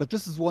 But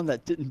this is one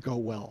that didn't go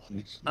well.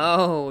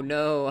 Oh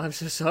no, I'm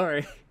so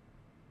sorry.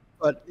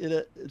 But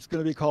it's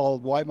going to be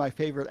called "Why My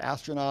Favorite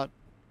Astronaut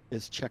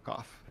is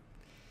Chekhov."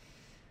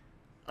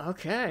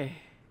 Okay.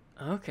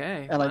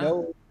 And wow. I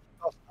know it's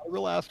not a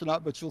real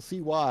astronaut, but you'll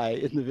see why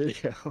in the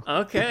video.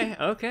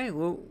 Okay.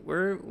 Well,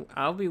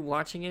 I'll be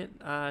watching it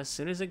as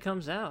soon as it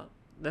comes out.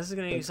 This is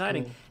gonna be That's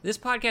exciting. cool. This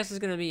podcast is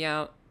gonna be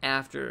out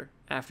after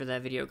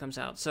that video comes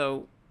out.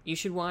 So you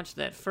should watch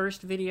that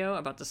first video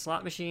about the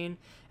slot machine,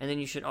 and then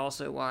you should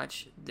also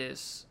watch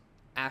this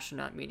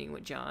astronaut meeting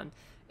with John.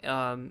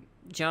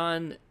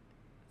 John,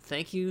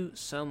 thank you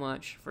so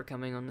much for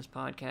coming on this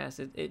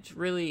podcast. It's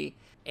really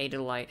a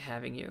delight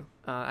having you.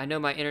 I know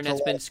my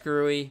internet's been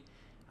screwy.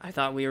 I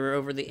thought we were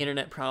over the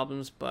internet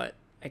problems, but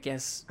I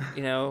guess,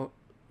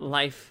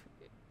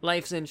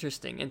 life's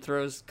interesting and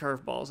throws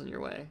curveballs in your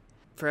way.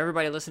 For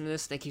everybody listening to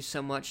this, thank you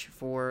so much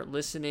for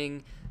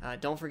listening.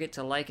 Don't forget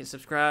to like and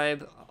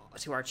subscribe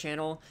to our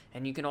channel,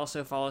 and you can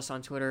also follow us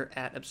on Twitter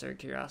at Absurd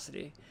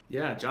Curiosity.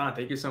 Yeah, John,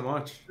 thank you so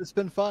much. It's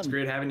been fun. It's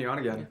great having you on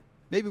again.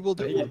 Maybe we'll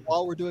do Thank you. it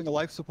while we're doing a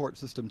life support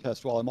system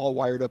test while I'm all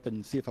wired up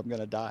and see if I'm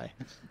going to die.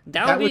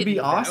 That would be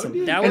awesome.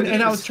 be- that would and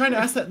be- I was trying to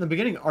ask that in the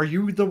beginning. Are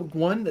you the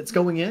one that's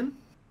going in?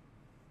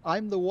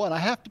 I'm the one. I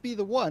have to be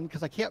the one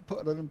because I can't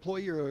put an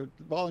employee or a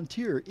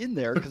volunteer in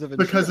there because of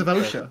Because of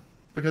insurance. OSHA.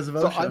 Because of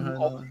So OSHA. I'm huh?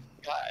 always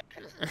the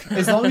guy.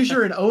 As long as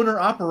you're an owner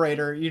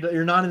operator,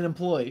 you're not an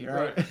employee,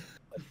 right? Right.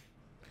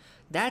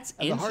 That's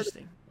And the hardest-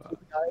 interesting. The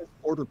guys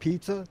order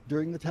pizza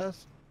during the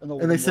test,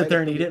 And they sit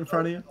there and eat it in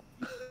front of you.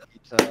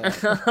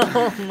 Pizza.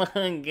 Oh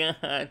my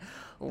god!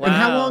 Wow. And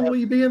how long will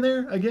you be in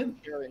there again?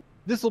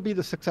 This will be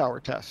the 6-hour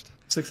test.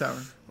 6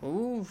 hours.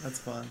 Ooh, That's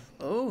fun.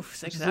 ooh,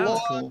 6 It's a hours. long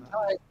cool.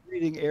 time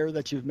breathing air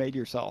that you've made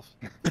yourself.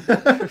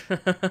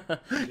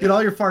 Get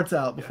all your farts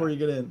out before you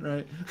get in,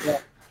 right?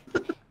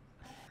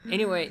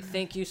 Anyway,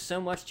 thank you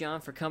so much, John,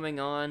 for coming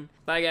on.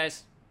 Bye,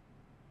 guys.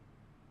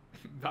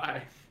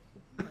 Bye.